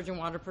have a surge in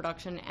water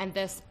production, and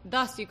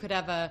thus you could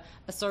have a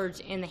surge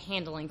in the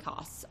handling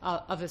costs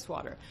of this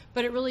water.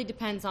 But it really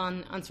depends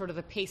on sort of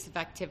the pace of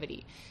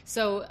activity.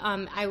 So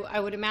I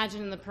would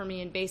imagine in the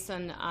Permian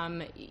Basin,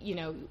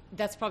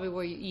 that's probably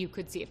where you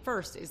could see it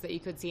first, is that you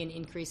could see an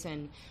increase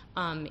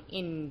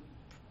in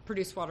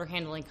produced water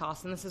handling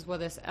costs, and this is where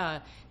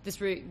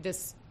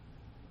this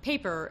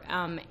paper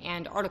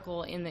and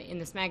article in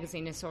this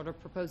magazine is sort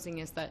of proposing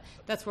is that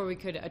that's where we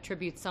could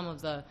attribute some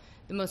of the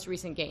most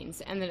recent gains,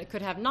 and that it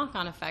could have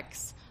knock-on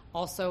effects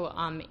also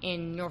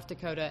in North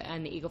Dakota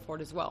and the Eagle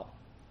Ford as well.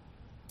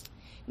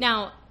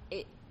 Now,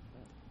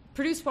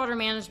 produced water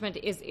management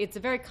it's a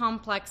very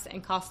complex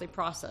and costly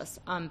process,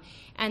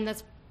 and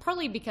that's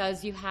partly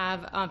because you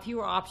have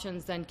fewer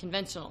options than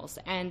conventionals.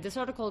 And this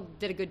article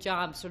did a good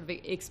job sort of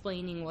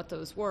explaining what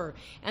those were.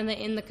 And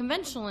in the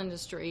conventional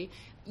industry,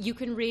 you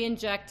can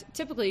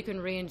typically you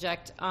can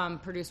re-inject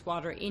produced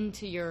water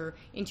into your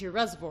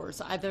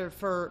reservoirs, either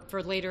for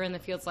later in the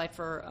field's life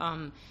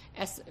for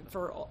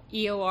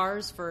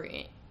EORs, for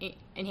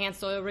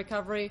enhanced oil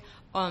recovery,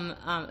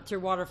 through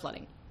water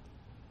flooding.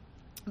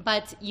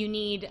 But you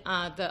need,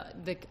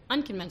 the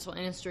unconventional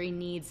industry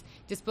needs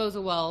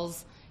disposal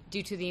wells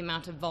due to the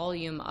amount of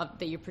volume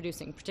that you're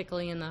producing,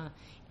 particularly in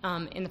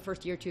the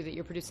first year or two that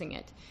you're producing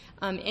it.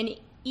 And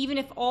even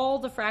if all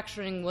the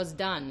fracturing was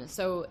done,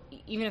 so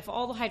even if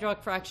all the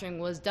hydraulic fracturing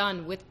was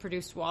done with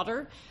produced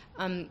water,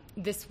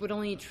 this would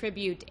only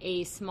attribute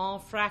a small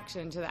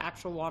fraction to the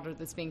actual water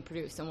that's being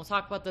produced. And we'll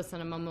talk about this in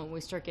a moment when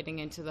we start getting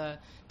into the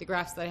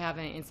graphs that I have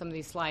in some of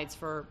these slides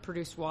for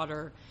produced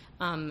water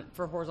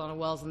for horizontal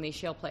wells in these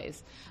shale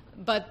plays.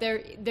 But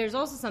there's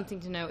also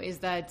something to know is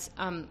that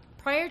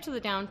prior to the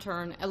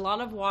downturn, a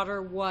lot of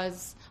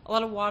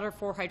water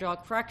for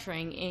hydraulic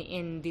fracturing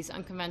in these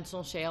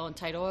unconventional shale and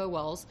tight oil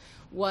wells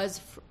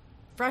was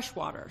fresh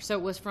water. So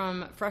it was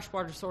from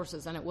freshwater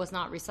sources, and it was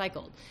not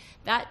recycled.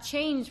 That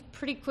changed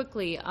pretty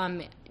quickly,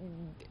 I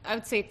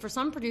would say, for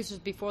some producers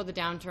before the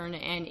downturn,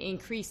 and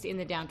increased in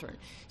the downturn.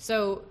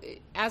 So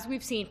as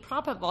we've seen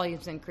proppant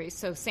volumes increase,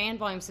 so sand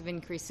volumes have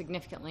increased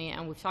significantly,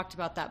 and we've talked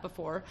about that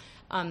before,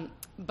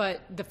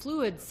 but the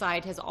fluid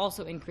side has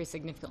also increased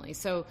significantly.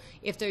 So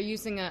if they're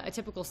using a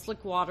typical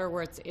slick water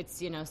where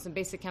it's some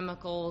basic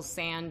chemicals,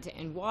 sand,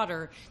 and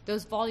water,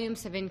 those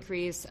volumes have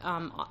increased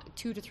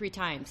 2 to 3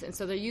 times. And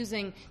so they're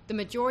using, the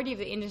majority of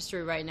the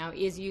industry right now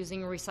is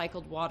using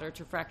recycled water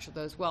to fracture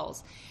those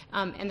wells.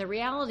 And the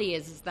reality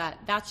is that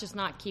that's just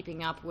not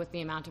keeping up with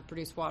the amount of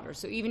produced water.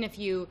 So even if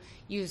you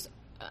use,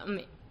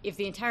 if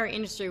the entire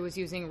industry was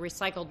using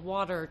recycled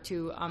water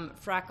to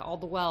frack all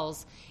the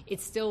wells, it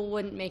still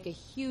wouldn't make a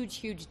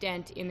huge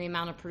dent in the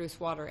amount of produced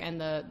water and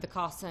the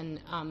costs and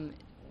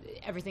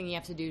everything you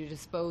have to do to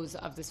dispose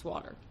of this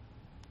water.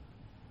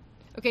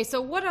 Okay,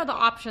 so what are the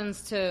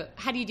options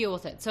how do you deal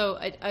with it? So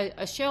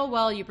a shale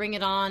well, you bring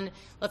it on,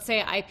 let's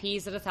say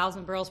IP's at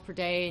 1,000 barrels per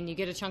day, and you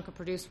get a chunk of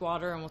produced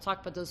water, and we'll talk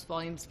about those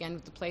volumes again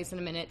with the plays in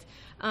a minute.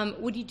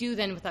 What do you do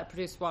then with that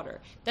produced water?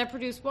 That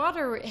produced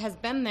water has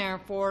been there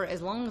for as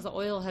long as the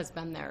oil has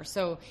been there.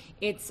 So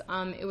it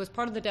was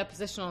part of the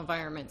depositional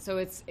environment. So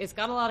it's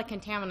got a lot of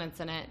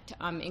contaminants in it,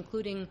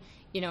 including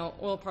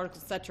oil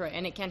particles, etc.,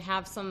 and it can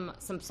have some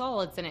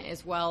solids in it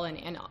as well,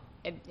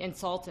 and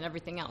salt and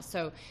everything else.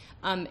 So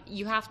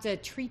you have to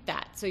treat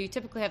that. So you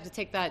typically have to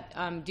take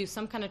that, do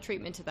some kind of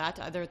treatment to that,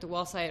 either at the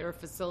well site or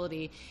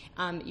facility.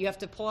 You have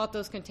to pull out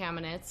those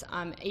contaminants.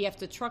 You have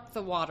to truck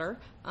the water.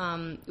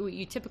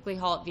 You typically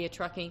haul it via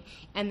trucking,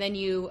 and then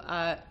you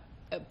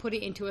put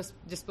it into a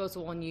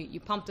disposal, and you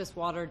pump this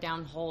water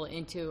downhole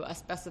into a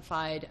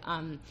specified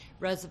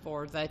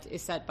reservoir that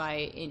is set by,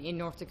 in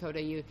North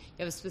Dakota, you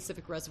have a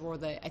specific reservoir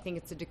that I think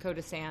it's the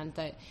Dakota sand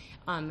that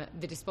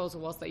the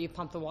disposal wells that you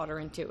pump the water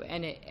into,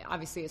 and it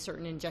obviously at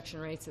certain injection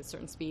rates, at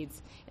certain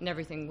speeds, and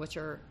everything which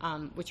are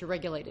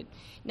regulated.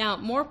 Now,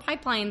 more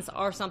pipelines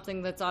are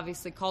something that's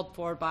obviously called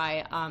for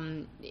by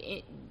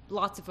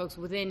lots of folks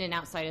within and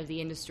outside of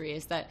the industry,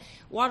 is that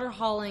water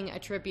hauling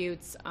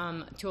attributes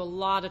to a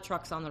lot of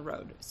trucks on the road.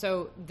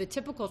 So the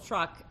typical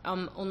truck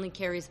only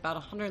carries about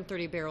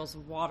 130 barrels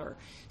of water.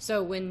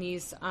 So when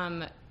these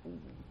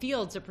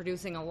fields are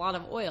producing a lot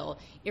of oil,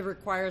 it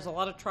requires a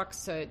lot of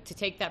trucks to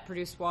take that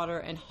produced water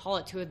and haul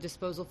it to a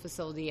disposal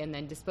facility and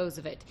then dispose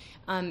of it.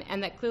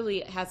 And that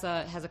clearly has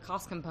a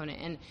cost component.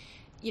 And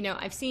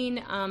I've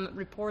seen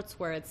reports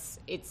where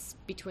it's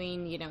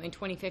between, in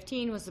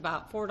 2015 was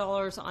about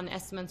 $4 on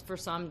estimates for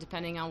some,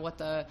 depending on what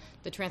the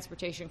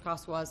transportation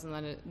cost was and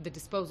then the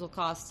disposal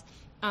costs.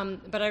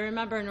 But I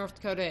remember in North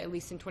Dakota, at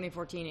least in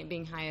 2014, it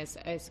being high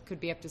as could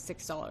be up to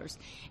 $6.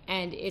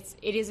 And it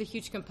is a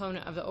huge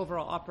component of the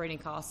overall operating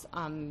costs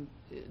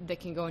that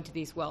can go into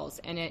these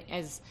wells. And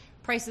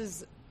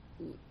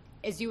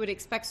as you would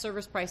expect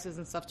service prices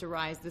and stuff to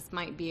rise, this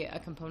might be a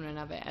component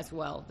of it as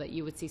well, that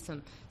you would see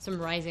some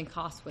rising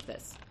costs with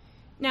this.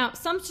 Now,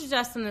 some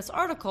suggest in this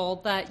article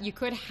that you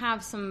could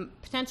have some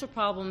potential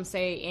problems,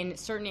 say, in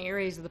certain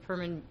areas of the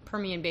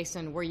Permian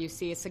Basin where you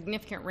see a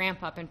significant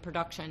ramp-up in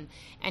production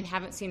and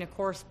haven't seen a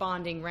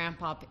corresponding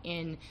ramp-up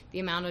in the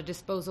amount of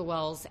disposal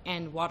wells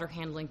and water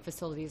handling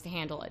facilities to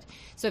handle it.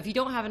 So if you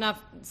don't have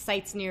enough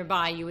sites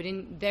nearby, you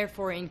would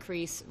therefore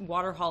increase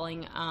water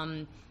hauling.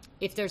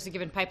 If there's a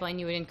given pipeline,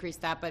 you would increase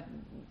that, but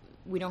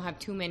we don't have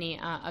too many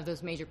of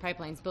those major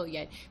pipelines built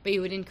yet, but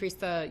you would increase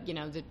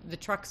the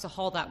trucks to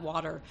haul that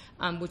water,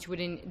 which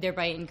would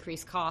thereby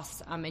increase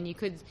costs. And you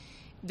could,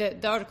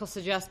 the article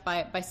suggests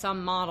by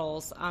some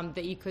models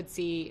that you could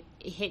see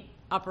hit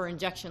upper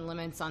injection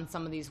limits on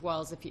some of these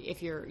wells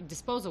if you're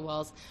disposal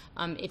wells,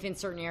 if in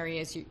certain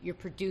areas you're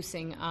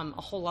producing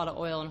a whole lot of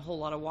oil and a whole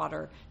lot of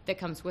water that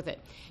comes with it.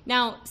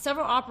 Now,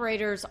 several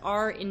operators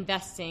are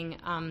investing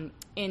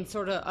in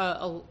sort of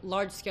a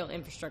large-scale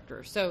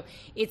infrastructure. So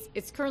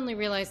it's currently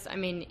realized,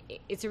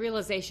 it's a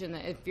realization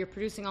that if you're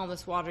producing all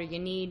this water, you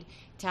need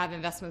to have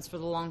investments for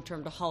the long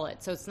term to haul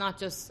it. So it's not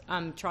just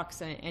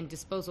trucks and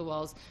disposal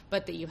wells,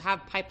 but that you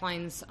have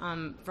pipelines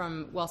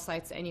from well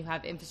sites, and you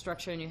have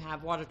infrastructure, and you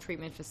have water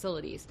treatment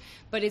facilities.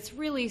 But it's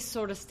really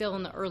sort of still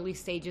in the early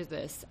stages of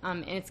this,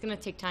 and it's going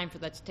to take time for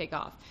that to take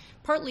off.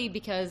 Partly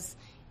because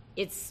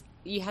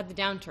you had the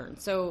downturn.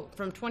 So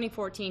from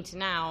 2014 to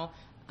now,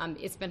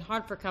 it's been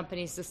hard for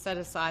companies to set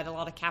aside a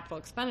lot of capital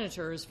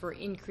expenditures for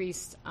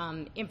increased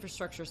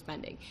infrastructure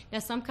spending. Now,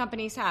 some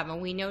companies have,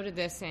 and we noted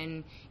this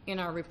in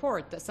our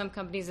report, that some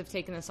companies have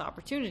taken this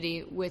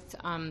opportunity with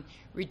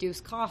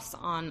reduced costs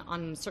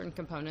on certain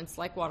components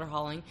like water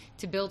hauling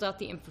to build out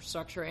the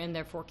infrastructure and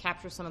therefore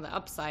capture some of the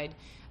upside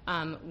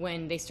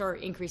when they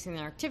start increasing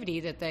their activity,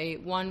 that they,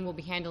 one, will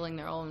be handling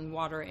their own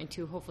water, and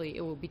two, hopefully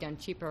it will be done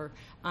cheaper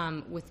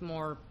with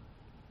more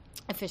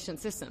efficient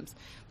systems.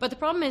 But the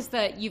problem is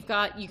that you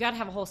got to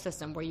have a whole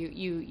system where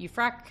you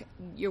frack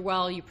your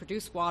well, you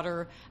produce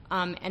water,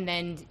 and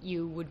then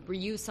you would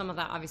reuse some of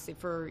that, obviously,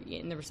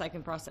 in the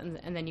recycling process,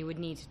 and then you would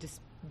need to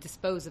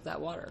dispose of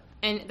that water.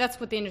 And that's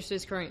what the industry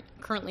is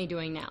currently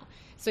doing now.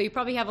 So you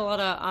probably have a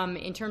lot of,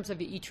 in terms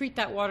of, you treat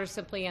that water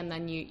simply and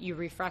then you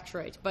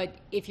refracture it. But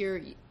if you're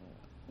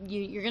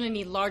going to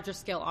need larger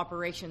scale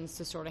operations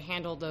to sort of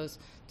handle those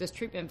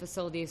treatment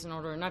facilities in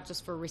order not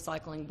just for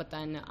recycling, but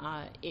then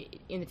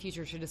in the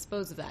future to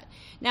dispose of that.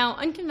 Now,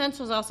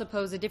 unconventionals also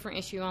pose a different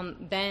issue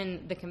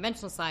than the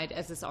conventional side,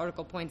 as this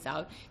article points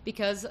out,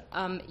 because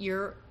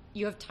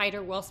you have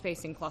tighter well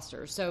spacing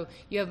clusters. So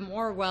you have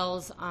more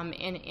wells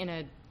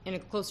in a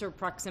closer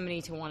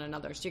proximity to one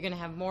another. So you're going to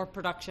have more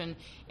production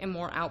and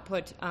more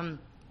output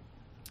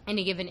in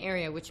a given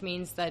area, which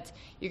means that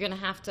you're going to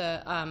have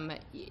to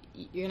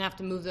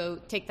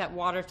take that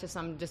water to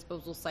some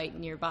disposal site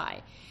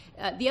nearby.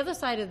 The other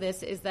side of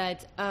this is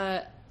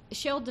that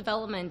shale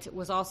development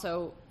was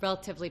also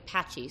relatively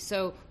patchy.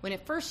 So when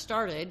it first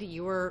started,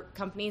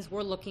 companies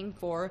were looking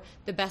for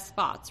the best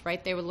spots,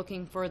 right? They were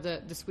looking for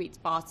the sweet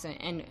spots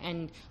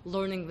and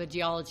learning the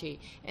geology.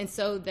 And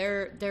so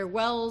their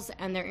wells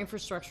and their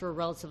infrastructure were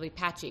relatively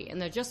patchy.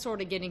 And they're just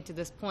sort of getting to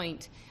this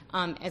point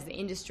as the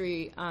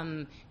industry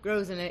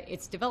grows in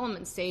its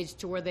development stage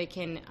to where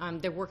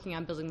they're working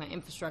on building that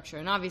infrastructure.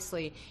 And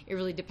obviously, it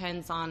really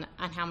depends on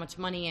how much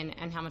money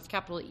and how much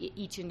capital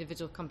each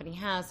individual company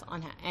has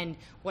and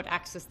what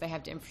access they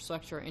have to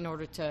infrastructure in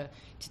order to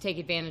take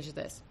advantage of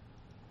this.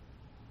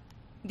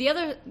 The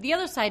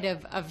other side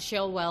of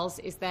shale wells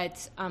is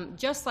that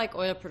just like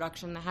oil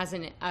production, that has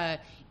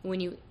when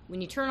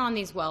you turn on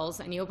these wells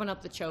and you open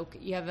up the choke,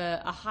 you have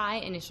a high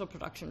initial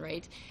production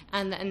rate,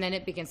 and then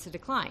it begins to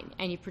decline,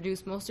 and you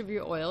produce most of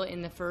your oil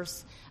in the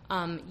first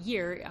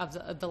year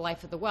of the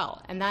life of the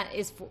well, and that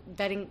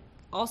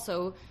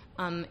also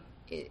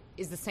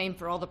is the same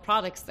for all the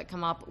products that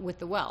come up with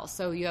the well.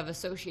 So you have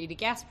associated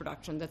gas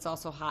production that's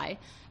also high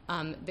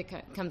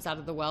that comes out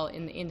of the well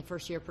in the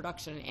first year of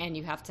production, and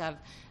you have to have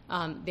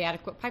the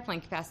adequate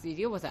pipeline capacity to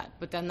deal with that.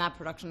 But then that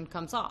production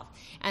comes off,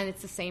 and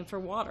it's the same for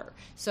water.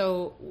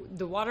 So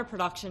the water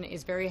production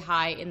is very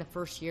high in the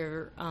first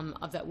year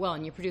of that well,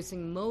 and you're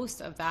producing most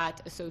of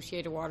that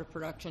associated water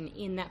production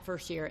in that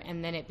first year,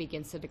 and then it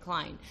begins to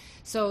decline.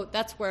 So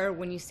that's where,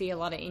 when you see a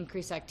lot of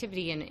increased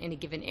activity in a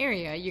given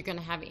area, you're going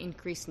to have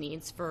increased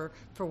needs for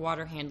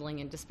water handling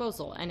and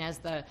disposal. And as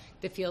the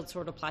field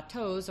sort of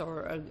plateaus,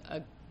 or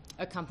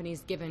a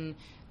company's given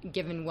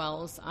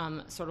wells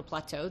sort of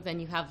plateau, then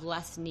you have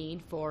less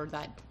need for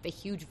the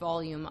huge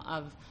volume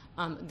of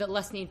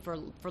less need for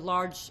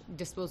large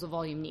disposal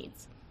volume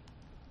needs.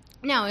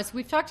 Now, as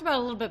we've talked about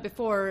a little bit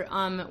before,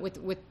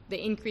 with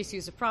the increased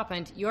use of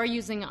proppant, you are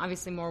using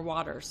obviously more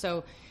water.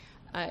 So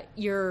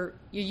you're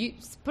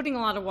putting a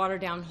lot of water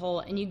down hole,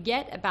 and you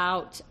get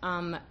about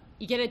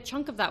you get a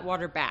chunk of that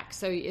water back.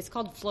 So it's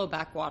called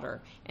flowback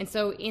water. And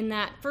so in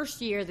that first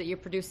year that you're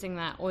producing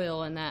that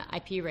oil and that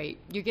IP rate,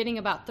 you're getting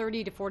about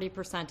 30 to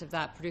 40% of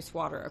that produced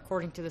water,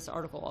 according to this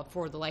article,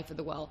 for the life of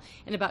the well.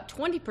 And about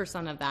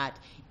 20% of that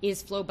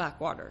is flowback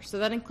water. So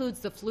that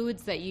includes the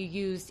fluids that you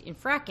used in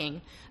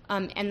fracking,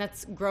 and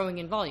that's growing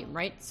in volume,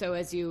 right? So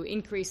as you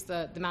increase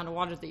the amount of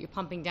water that you're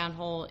pumping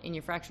downhole in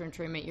your fracture and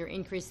treatment, you're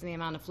increasing the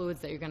amount of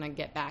fluids that you're going to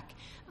get back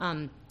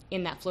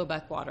in that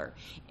flowback water.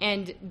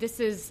 And this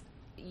is,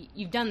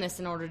 you've done this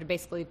in order to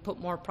basically put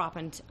more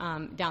proppant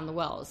down the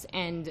wells.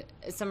 And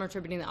some are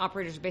attributing the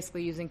operators are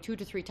basically using 2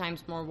 to 3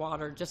 times more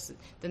water just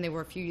than they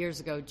were a few years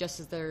ago, just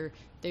as they're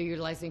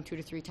utilizing 2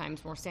 to 3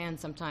 times more sand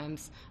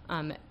sometimes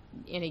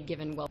in a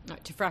given well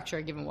to fracture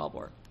a given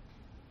wellbore.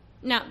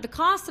 Now, the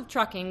cost of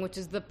trucking, which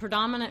is the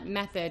predominant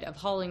method of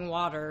hauling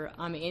water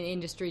in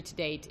industry to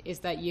date,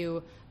 is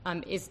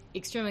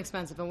extremely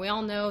expensive. And we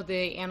all know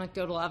the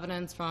anecdotal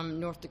evidence from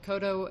North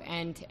Dakota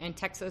and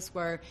Texas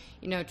where,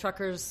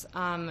 truckers,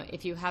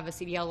 if you have a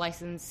CDL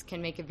license,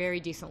 can make a very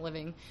decent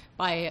living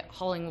by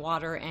hauling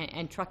water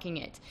and trucking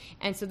it.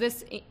 And so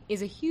this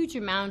is a huge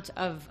amount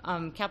of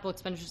capital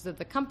expenditures that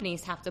the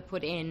companies have to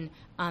put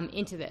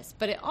into this.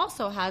 But it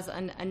also has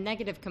a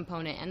negative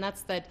component, and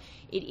that's that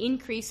it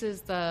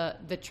increases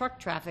the truck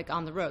traffic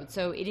on the road.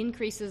 So it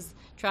increases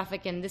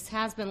traffic, and this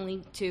has been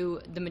linked to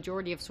the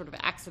majority of sort of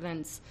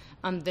accidents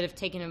that have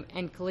taken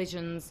and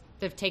collisions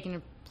that have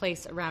taken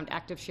place around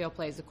active shale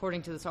plays,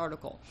 according to this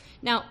article.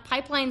 Now,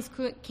 pipelines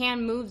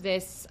can move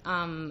this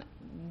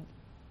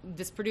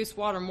produced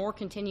water more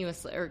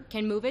continuously, or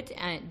can move it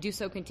and do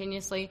so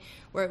continuously,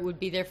 where it would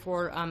be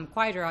therefore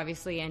quieter,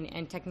 obviously,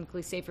 and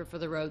technically safer for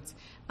the roads,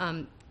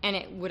 and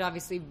it would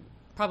obviously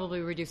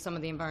probably reduce some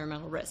of the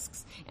environmental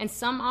risks. And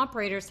some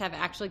operators have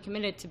actually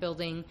committed to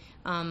building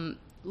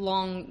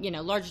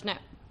large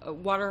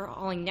water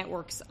hauling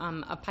networks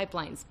of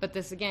pipelines. But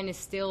this, again, is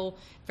still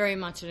very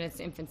much in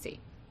its infancy.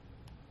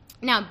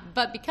 Now,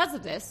 but because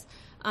of this,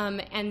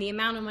 and the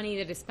amount of money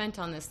that is spent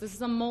on this is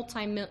a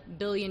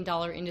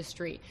multi-billion-dollar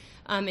industry.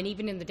 And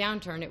even in the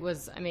downturn,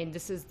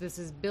 this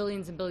is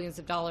billions and billions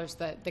of dollars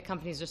that the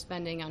companies are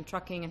spending on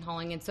trucking and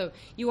hauling. And so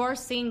you are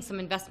seeing some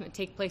investment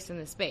take place in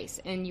this space,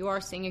 and you are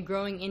seeing a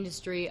growing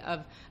industry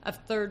of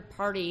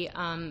third-party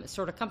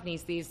sort of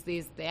companies.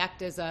 They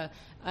act as a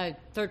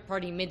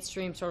third-party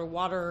midstream sort of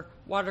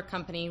water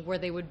company where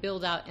they would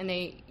build out, and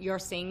you're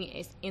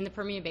seeing in the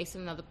Permian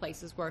Basin and other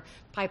places where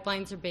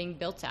pipelines are being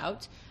built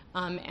out.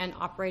 And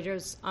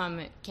operators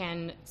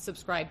can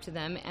subscribe to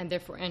them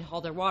and haul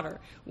their water.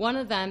 One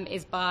of them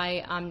is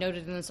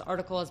noted in this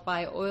article, is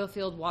by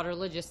Oilfield Water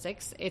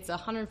Logistics. It's a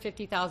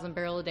 150,000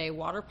 barrel a day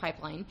water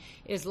pipeline.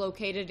 It is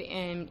located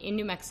in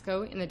New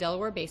Mexico in the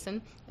Delaware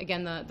Basin,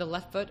 again the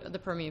left foot of the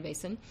Permian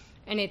Basin.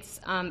 And it's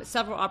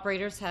several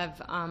operators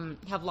have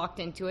locked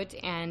into it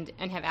and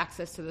have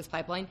access to this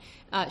pipeline.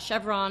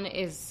 Chevron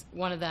is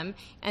one of them,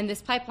 and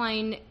this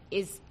pipeline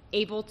is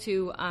able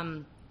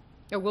to.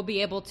 Or will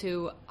be able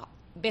to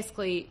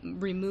basically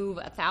remove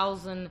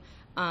 1,000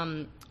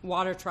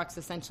 water trucks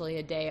essentially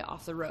a day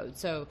off the road.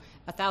 So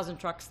 1,000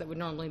 trucks that would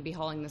normally be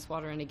hauling this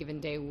water in a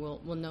given day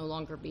will no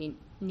longer be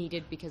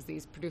needed because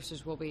these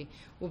producers will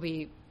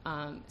be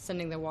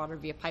sending their water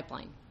via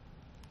pipeline.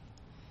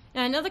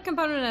 Now, another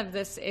component of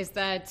this is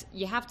that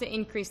you have to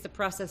increase the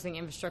processing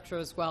infrastructure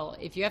as well.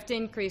 If you have to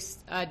increase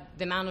the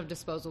amount of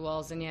disposal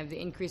wells and you have the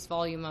increased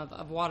volume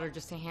of water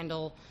just to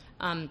handle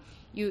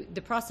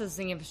the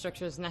processing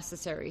infrastructure is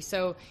necessary.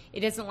 So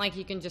it isn't like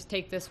you can just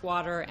take this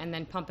water and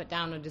then pump it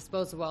down a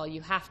disposal well.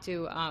 You have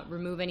to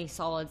remove any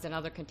solids and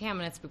other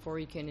contaminants before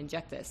you can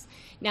inject this.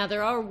 Now,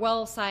 there are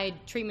well-side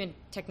treatment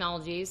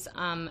technologies,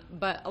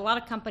 but a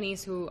lot of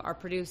companies who are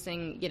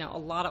producing, a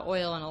lot of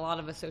oil and a lot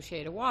of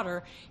associated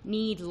water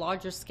need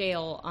larger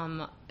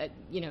scale,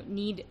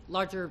 need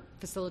larger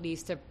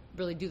facilities to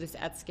really do this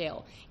at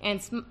scale.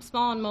 And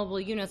small and mobile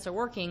units are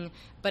working,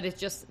 but it's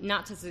just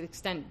not to the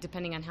extent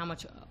depending on how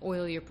much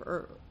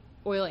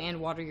oil and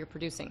water you're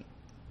producing.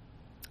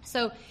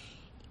 So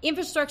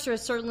infrastructure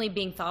is certainly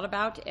being thought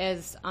about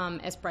as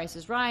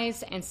prices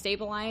rise and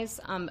stabilize,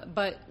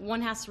 but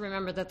one has to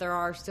remember that there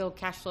are still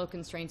cash flow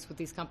constraints with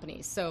these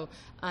companies. So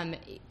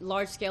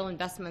large-scale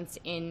investments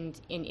in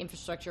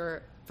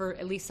infrastructure for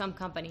at least some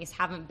companies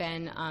haven't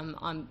been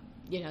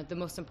the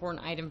most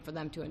important item for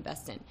them to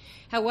invest in.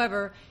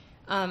 However,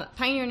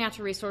 Pioneer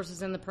Natural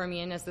Resources in the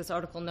Permian, as this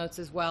article notes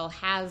as well,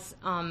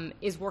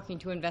 is working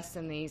to invest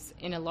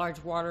in a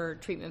large water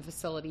treatment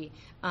facility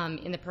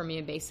in the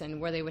Permian Basin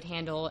where they would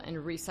handle and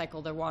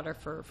recycle their water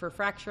for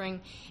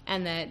fracturing,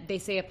 and that they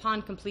say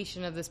upon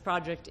completion of this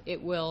project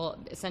it will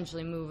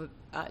essentially move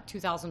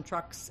 2,000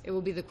 trucks. It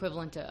will be the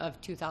equivalent of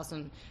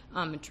 2,000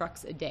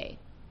 trucks a day.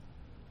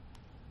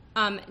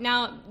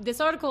 Now,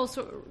 this article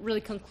really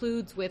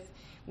concludes with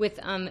with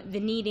the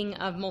needing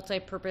of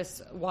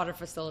multi-purpose water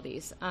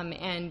facilities,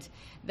 and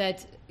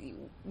that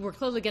we're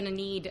clearly going to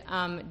need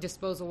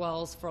disposal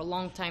wells for a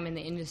long time in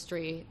the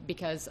industry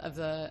because of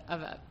the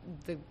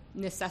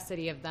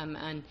necessity of them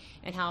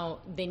and how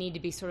they need to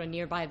be sort of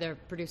nearby their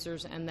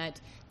producers, and that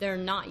they're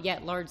not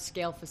yet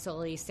large-scale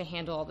facilities to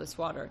handle all this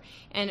water.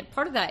 And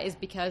part of that is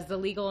because the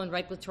legal and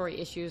regulatory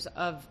issues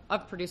of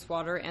produced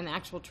water and the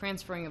actual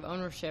transferring of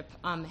ownership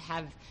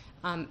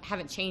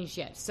haven't changed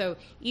yet. So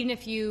even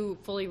if you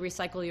fully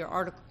recycle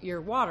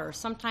your water,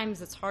 sometimes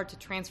it's hard to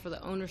transfer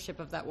the ownership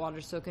of that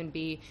water so it can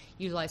be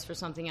utilized for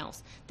something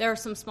else. There are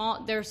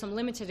some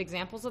limited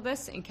examples of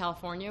this in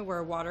California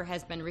where water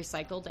has been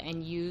recycled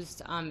and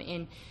used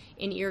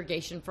in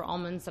irrigation for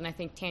almonds and I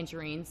think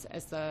tangerines,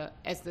 as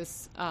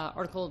this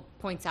article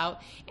points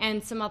out,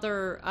 and some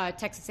other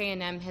Texas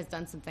A&M has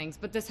done some things,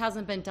 but this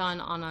hasn't been done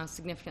on a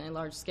significantly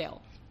large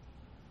scale.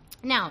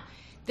 Now,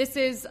 this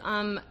is,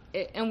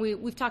 and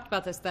we've talked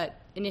about this,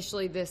 that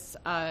initially this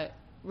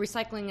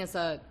recycling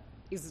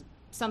is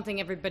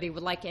something everybody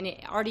would like, and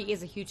it already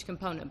is a huge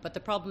component. But the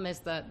problem is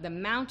the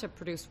amount of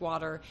produced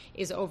water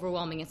is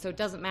overwhelming, and so it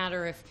doesn't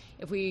matter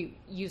if we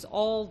use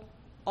all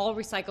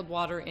recycled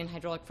water in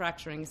hydraulic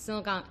fracturing. It's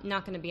still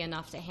not going to be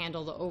enough to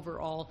handle the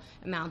overall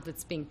amount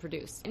that's being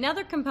produced.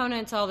 Another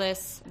component to all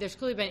this, there's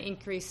clearly been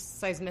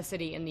increased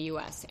seismicity in the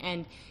U.S.,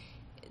 and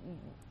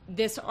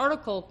this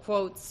article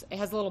quotes, it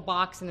has a little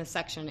box in this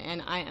section,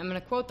 and I'm going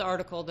to quote the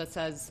article that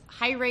says,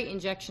 high-rate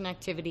injection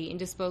activity in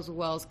disposal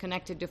wells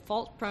connected to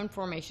fault-prone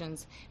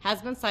formations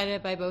has been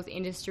cited by both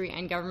industry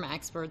and government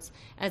experts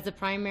as the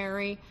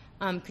primary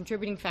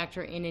contributing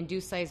factor in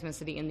induced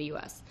seismicity in the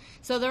U.S.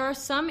 So there are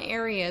some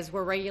areas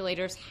where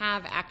regulators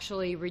have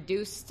actually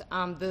reduced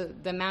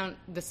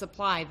the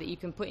supply that you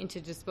can put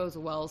into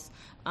disposal wells,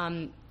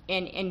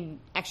 and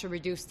actually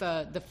reduce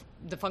the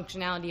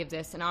functionality of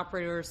this, and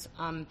operators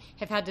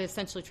have had to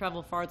essentially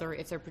travel farther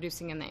if they're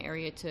producing in the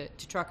area to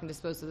truck and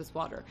dispose of this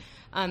water.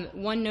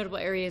 One notable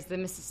area is the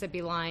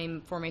Mississippi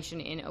Lime Formation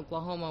in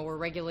Oklahoma, where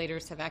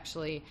regulators have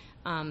actually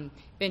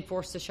been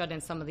forced to shut in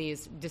some of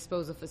these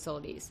disposal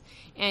facilities.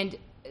 And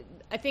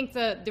I think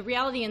the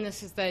reality in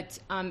this is that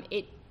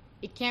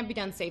it can be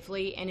done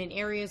safely, and in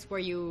areas where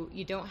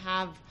you don't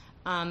have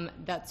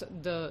that's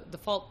the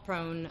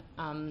fault-prone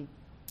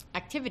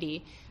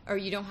activity, or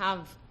you don't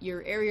have,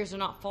 your areas are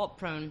not fault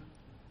prone,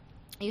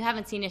 you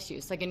haven't seen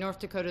issues. Like in North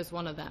Dakota is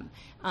one of them.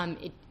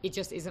 It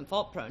just isn't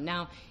fault prone.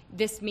 Now,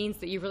 this means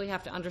that you really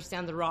have to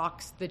understand the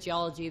rocks, the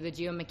geology, the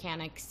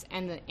geomechanics,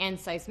 and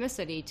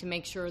seismicity to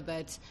make sure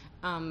that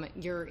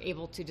you're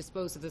able to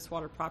dispose of this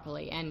water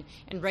properly. And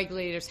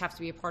regulators have to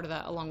be a part of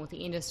that, along with the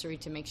industry,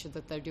 to make sure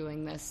that they're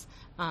doing this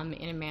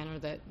in a manner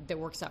that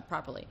works out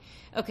properly.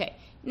 Okay,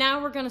 now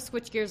we're going to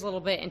switch gears a little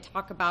bit and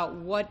talk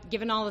about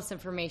given all this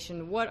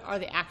information, what are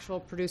the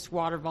actual produced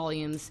water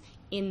volumes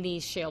in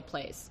these shale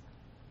plays?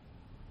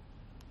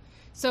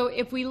 So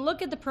if we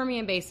look at the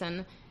Permian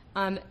Basin,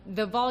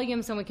 the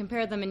volumes, and we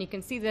compare them, and you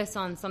can see this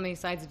on some of these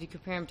sides if you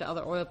compare them to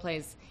other oil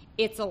plays,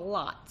 it's a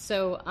lot.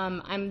 So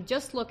I'm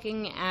just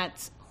looking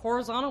at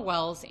horizontal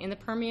wells in the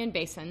Permian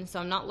Basin, so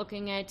I'm not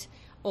looking at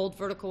old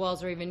vertical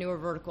wells or even newer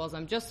vertical wells.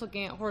 I'm just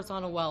looking at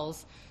horizontal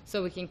wells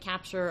so we can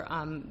capture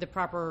the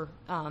proper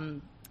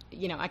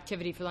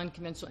activity for the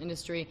unconventional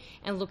industry,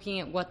 and looking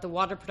at what the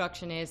water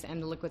production is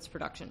and the liquids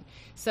production.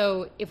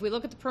 So if we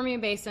look at the Permian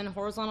Basin,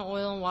 horizontal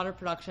oil and water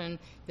production,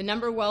 the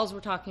number of wells we're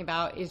talking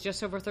about is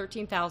just over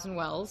 13,000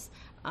 wells.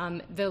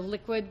 The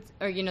liquid,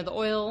 or the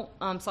oil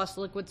 /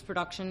 liquids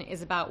production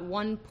is about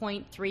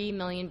 1.3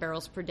 million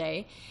barrels per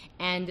day,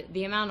 and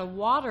the amount of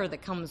water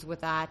that comes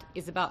with that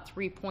is about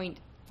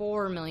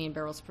 3.4 million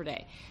barrels per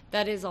day.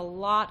 That is a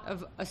lot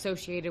of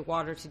associated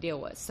water to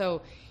deal with.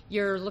 So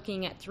you're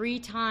looking at 3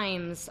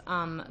 times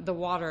the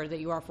water that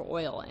you are for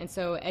oil. And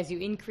so as you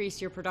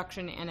increase your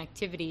production and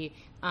activity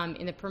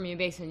in the Permian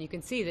Basin, you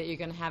can see that you're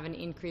going to have an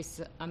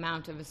increased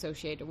amount of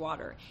associated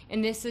water.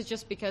 And this is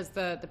just because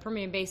the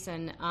Permian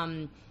Basin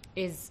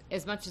is,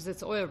 as much as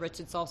it's oil rich,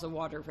 it's also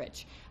water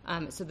rich.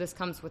 So this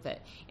comes with it.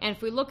 And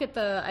if we look at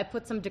I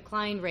put some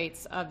decline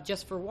rates of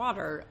just for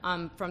water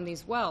from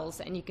these wells,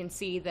 and you can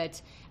see that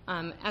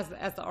as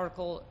the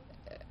article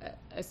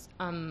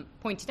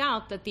pointed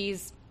out, that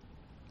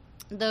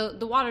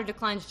the water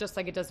declines just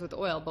like it does with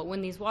oil. But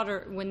when these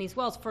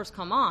wells first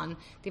come on,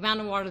 the amount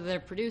of water that they're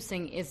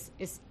producing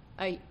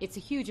it's a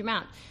huge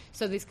amount.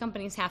 So these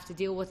companies have to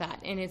deal with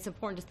that, and it's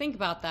important to think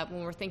about that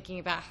when we're thinking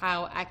about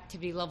how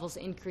activity levels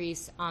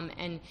increase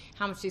and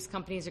how much these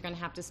companies are going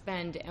to have to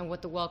spend and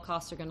what the well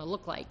costs are going to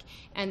look like.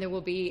 And there will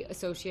be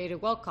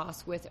associated well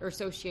costs or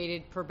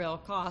associated per barrel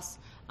costs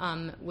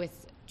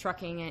with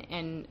trucking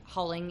and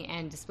hauling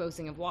and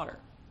disposing of water.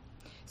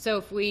 So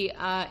if we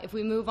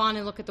move on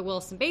and look at the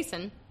Williston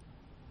Basin,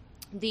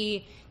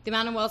 the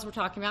amount of wells we're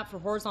talking about for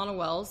horizontal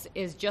wells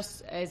is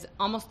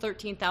almost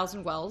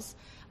 13,000 wells.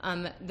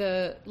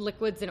 The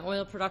liquids and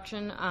oil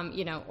production,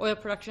 oil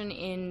production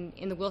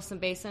in the Williston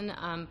Basin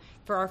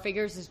for our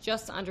figures is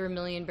just under 1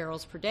 million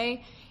barrels per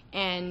day.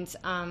 And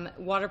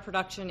water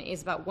production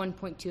is about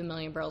 1.2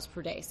 million barrels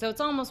per day. So it's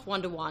almost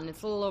 1-to-1.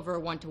 It's a little over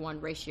a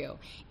 1-to-1 ratio.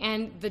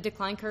 And the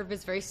decline curve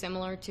is very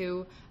similar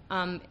to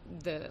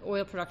the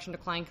oil production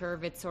decline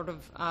curve. It's sort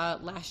of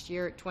last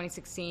year,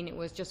 2016, it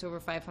was just over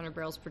 500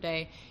 barrels per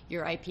day,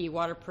 your IP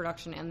water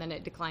production, and then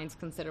it declines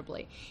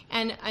considerably.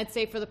 And I'd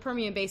say for the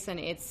Permian Basin,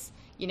 it's,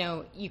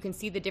 you can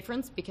see the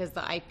difference because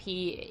the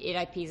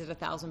IPs at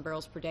 1,000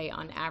 barrels per day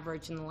on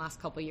average in the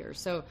last couple of years.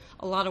 So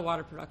a lot of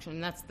water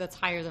production, and that's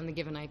higher than the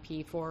given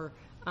IP for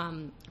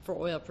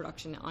oil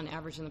production on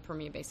average in the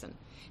Permian Basin.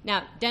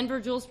 Now,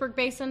 Denver-Julesburg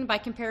Basin by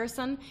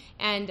comparison,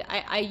 and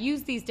I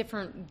use these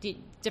different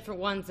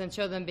ones and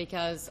show them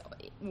because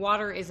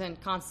water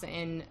isn't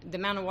constant, the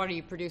amount of water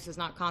you produce is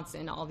not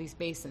constant in all these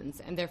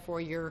basins, and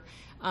therefore your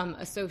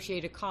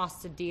associated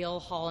costs to deal,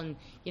 haul, and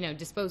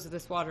dispose of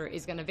this water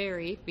is going to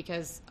vary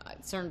because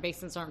certain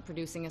basins aren't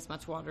producing as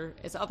much water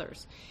as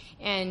others.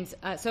 And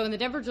so in the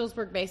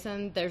Denver-Julesburg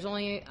Basin, there's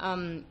only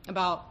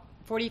about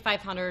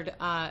 4,500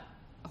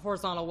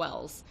 horizontal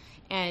wells,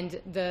 and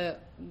the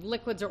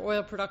liquids or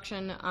oil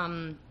production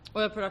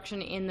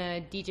in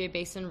the DJ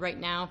Basin right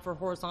now for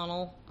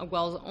horizontal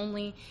wells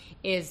only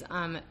is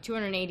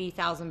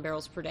 280,000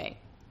 barrels per day,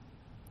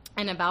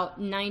 and about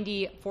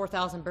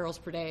 94,000 barrels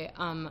per day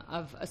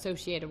of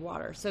associated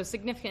water. So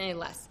significantly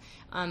less.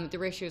 The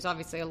ratio is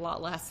obviously a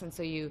lot less, and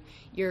so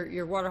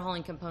your water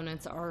hauling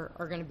components are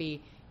going to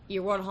be,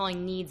 your water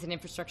hauling needs and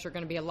infrastructure are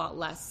going to be a lot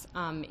less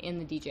in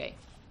the DJ.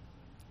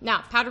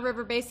 Now, Powder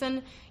River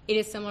Basin, it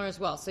is similar as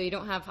well. So you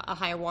don't have a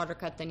higher water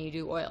cut than you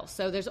do oil.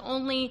 So there's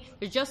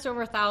just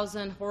over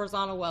 1,000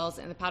 horizontal wells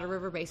in the Powder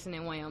River Basin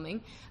in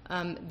Wyoming.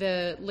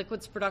 The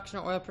liquids production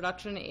or oil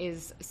production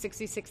is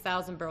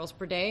 66,000 barrels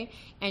per day,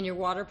 and your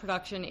water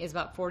production is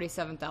about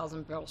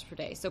 47,000 barrels per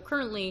day. So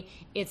currently,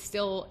 it's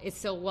still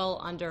well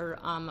under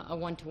a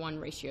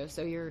 1-to-1 ratio.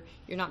 So you're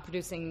not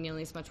producing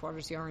nearly as much water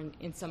as you are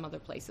in some other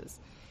places.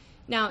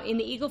 Now, in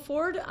the Eagle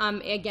Ford,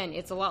 again,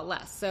 it's a lot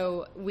less.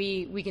 So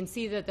we can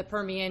see that the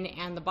Permian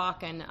and the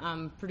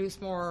Bakken produce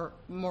more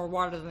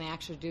water than they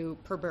actually do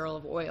per barrel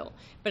of oil.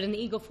 But in the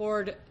Eagle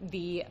Ford,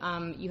 you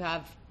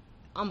have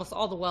almost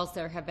all the wells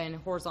there have been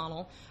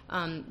horizontal.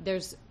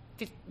 There's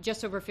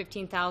just over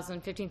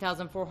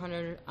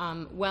 15,400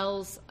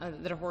 wells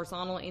that are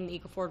horizontal in the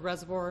Eagle Ford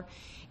Reservoir,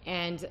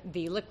 and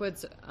the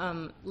liquids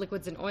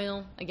and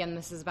oil, again,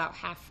 this is about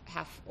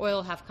half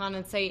oil, half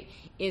condensate,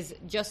 is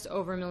just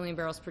over 1 million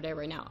barrels per day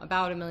right now,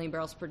 about 1 million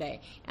barrels per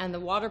day, and the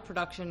water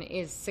production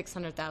is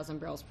 600,000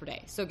 barrels per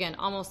day. So again,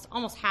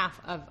 almost half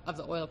of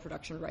the oil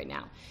production right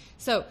now.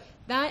 So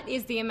that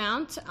is the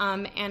amount,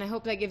 and I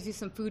hope that gives you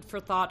some food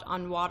for thought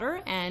on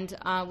water. And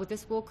with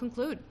this, we'll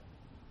conclude.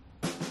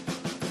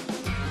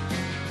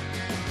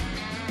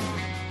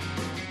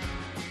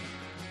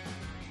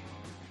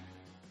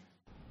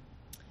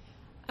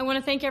 I want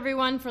to thank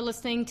everyone for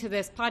listening to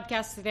this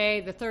podcast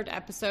today, the third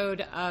episode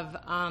of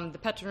the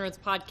PetroNerds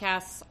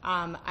podcast.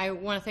 I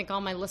want to thank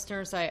all my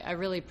listeners. I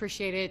really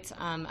appreciate it.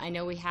 I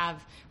know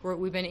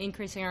we've been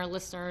increasing our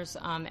listeners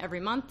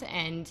every month,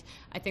 and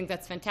I think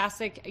that's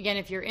fantastic. Again,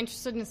 if you're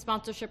interested in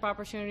sponsorship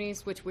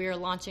opportunities, which we are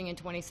launching in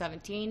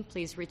 2017,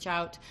 please reach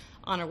out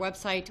on our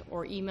website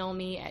or email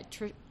me at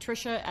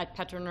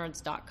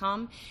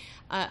Tricia@PetroNerds.com.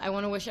 I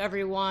want to wish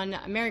everyone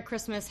a Merry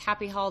Christmas,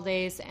 Happy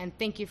Holidays, and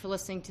thank you for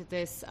listening to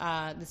this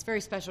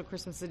very special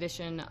Christmas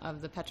edition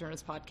of the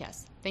PetroNerds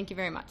podcast. Thank you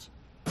very much.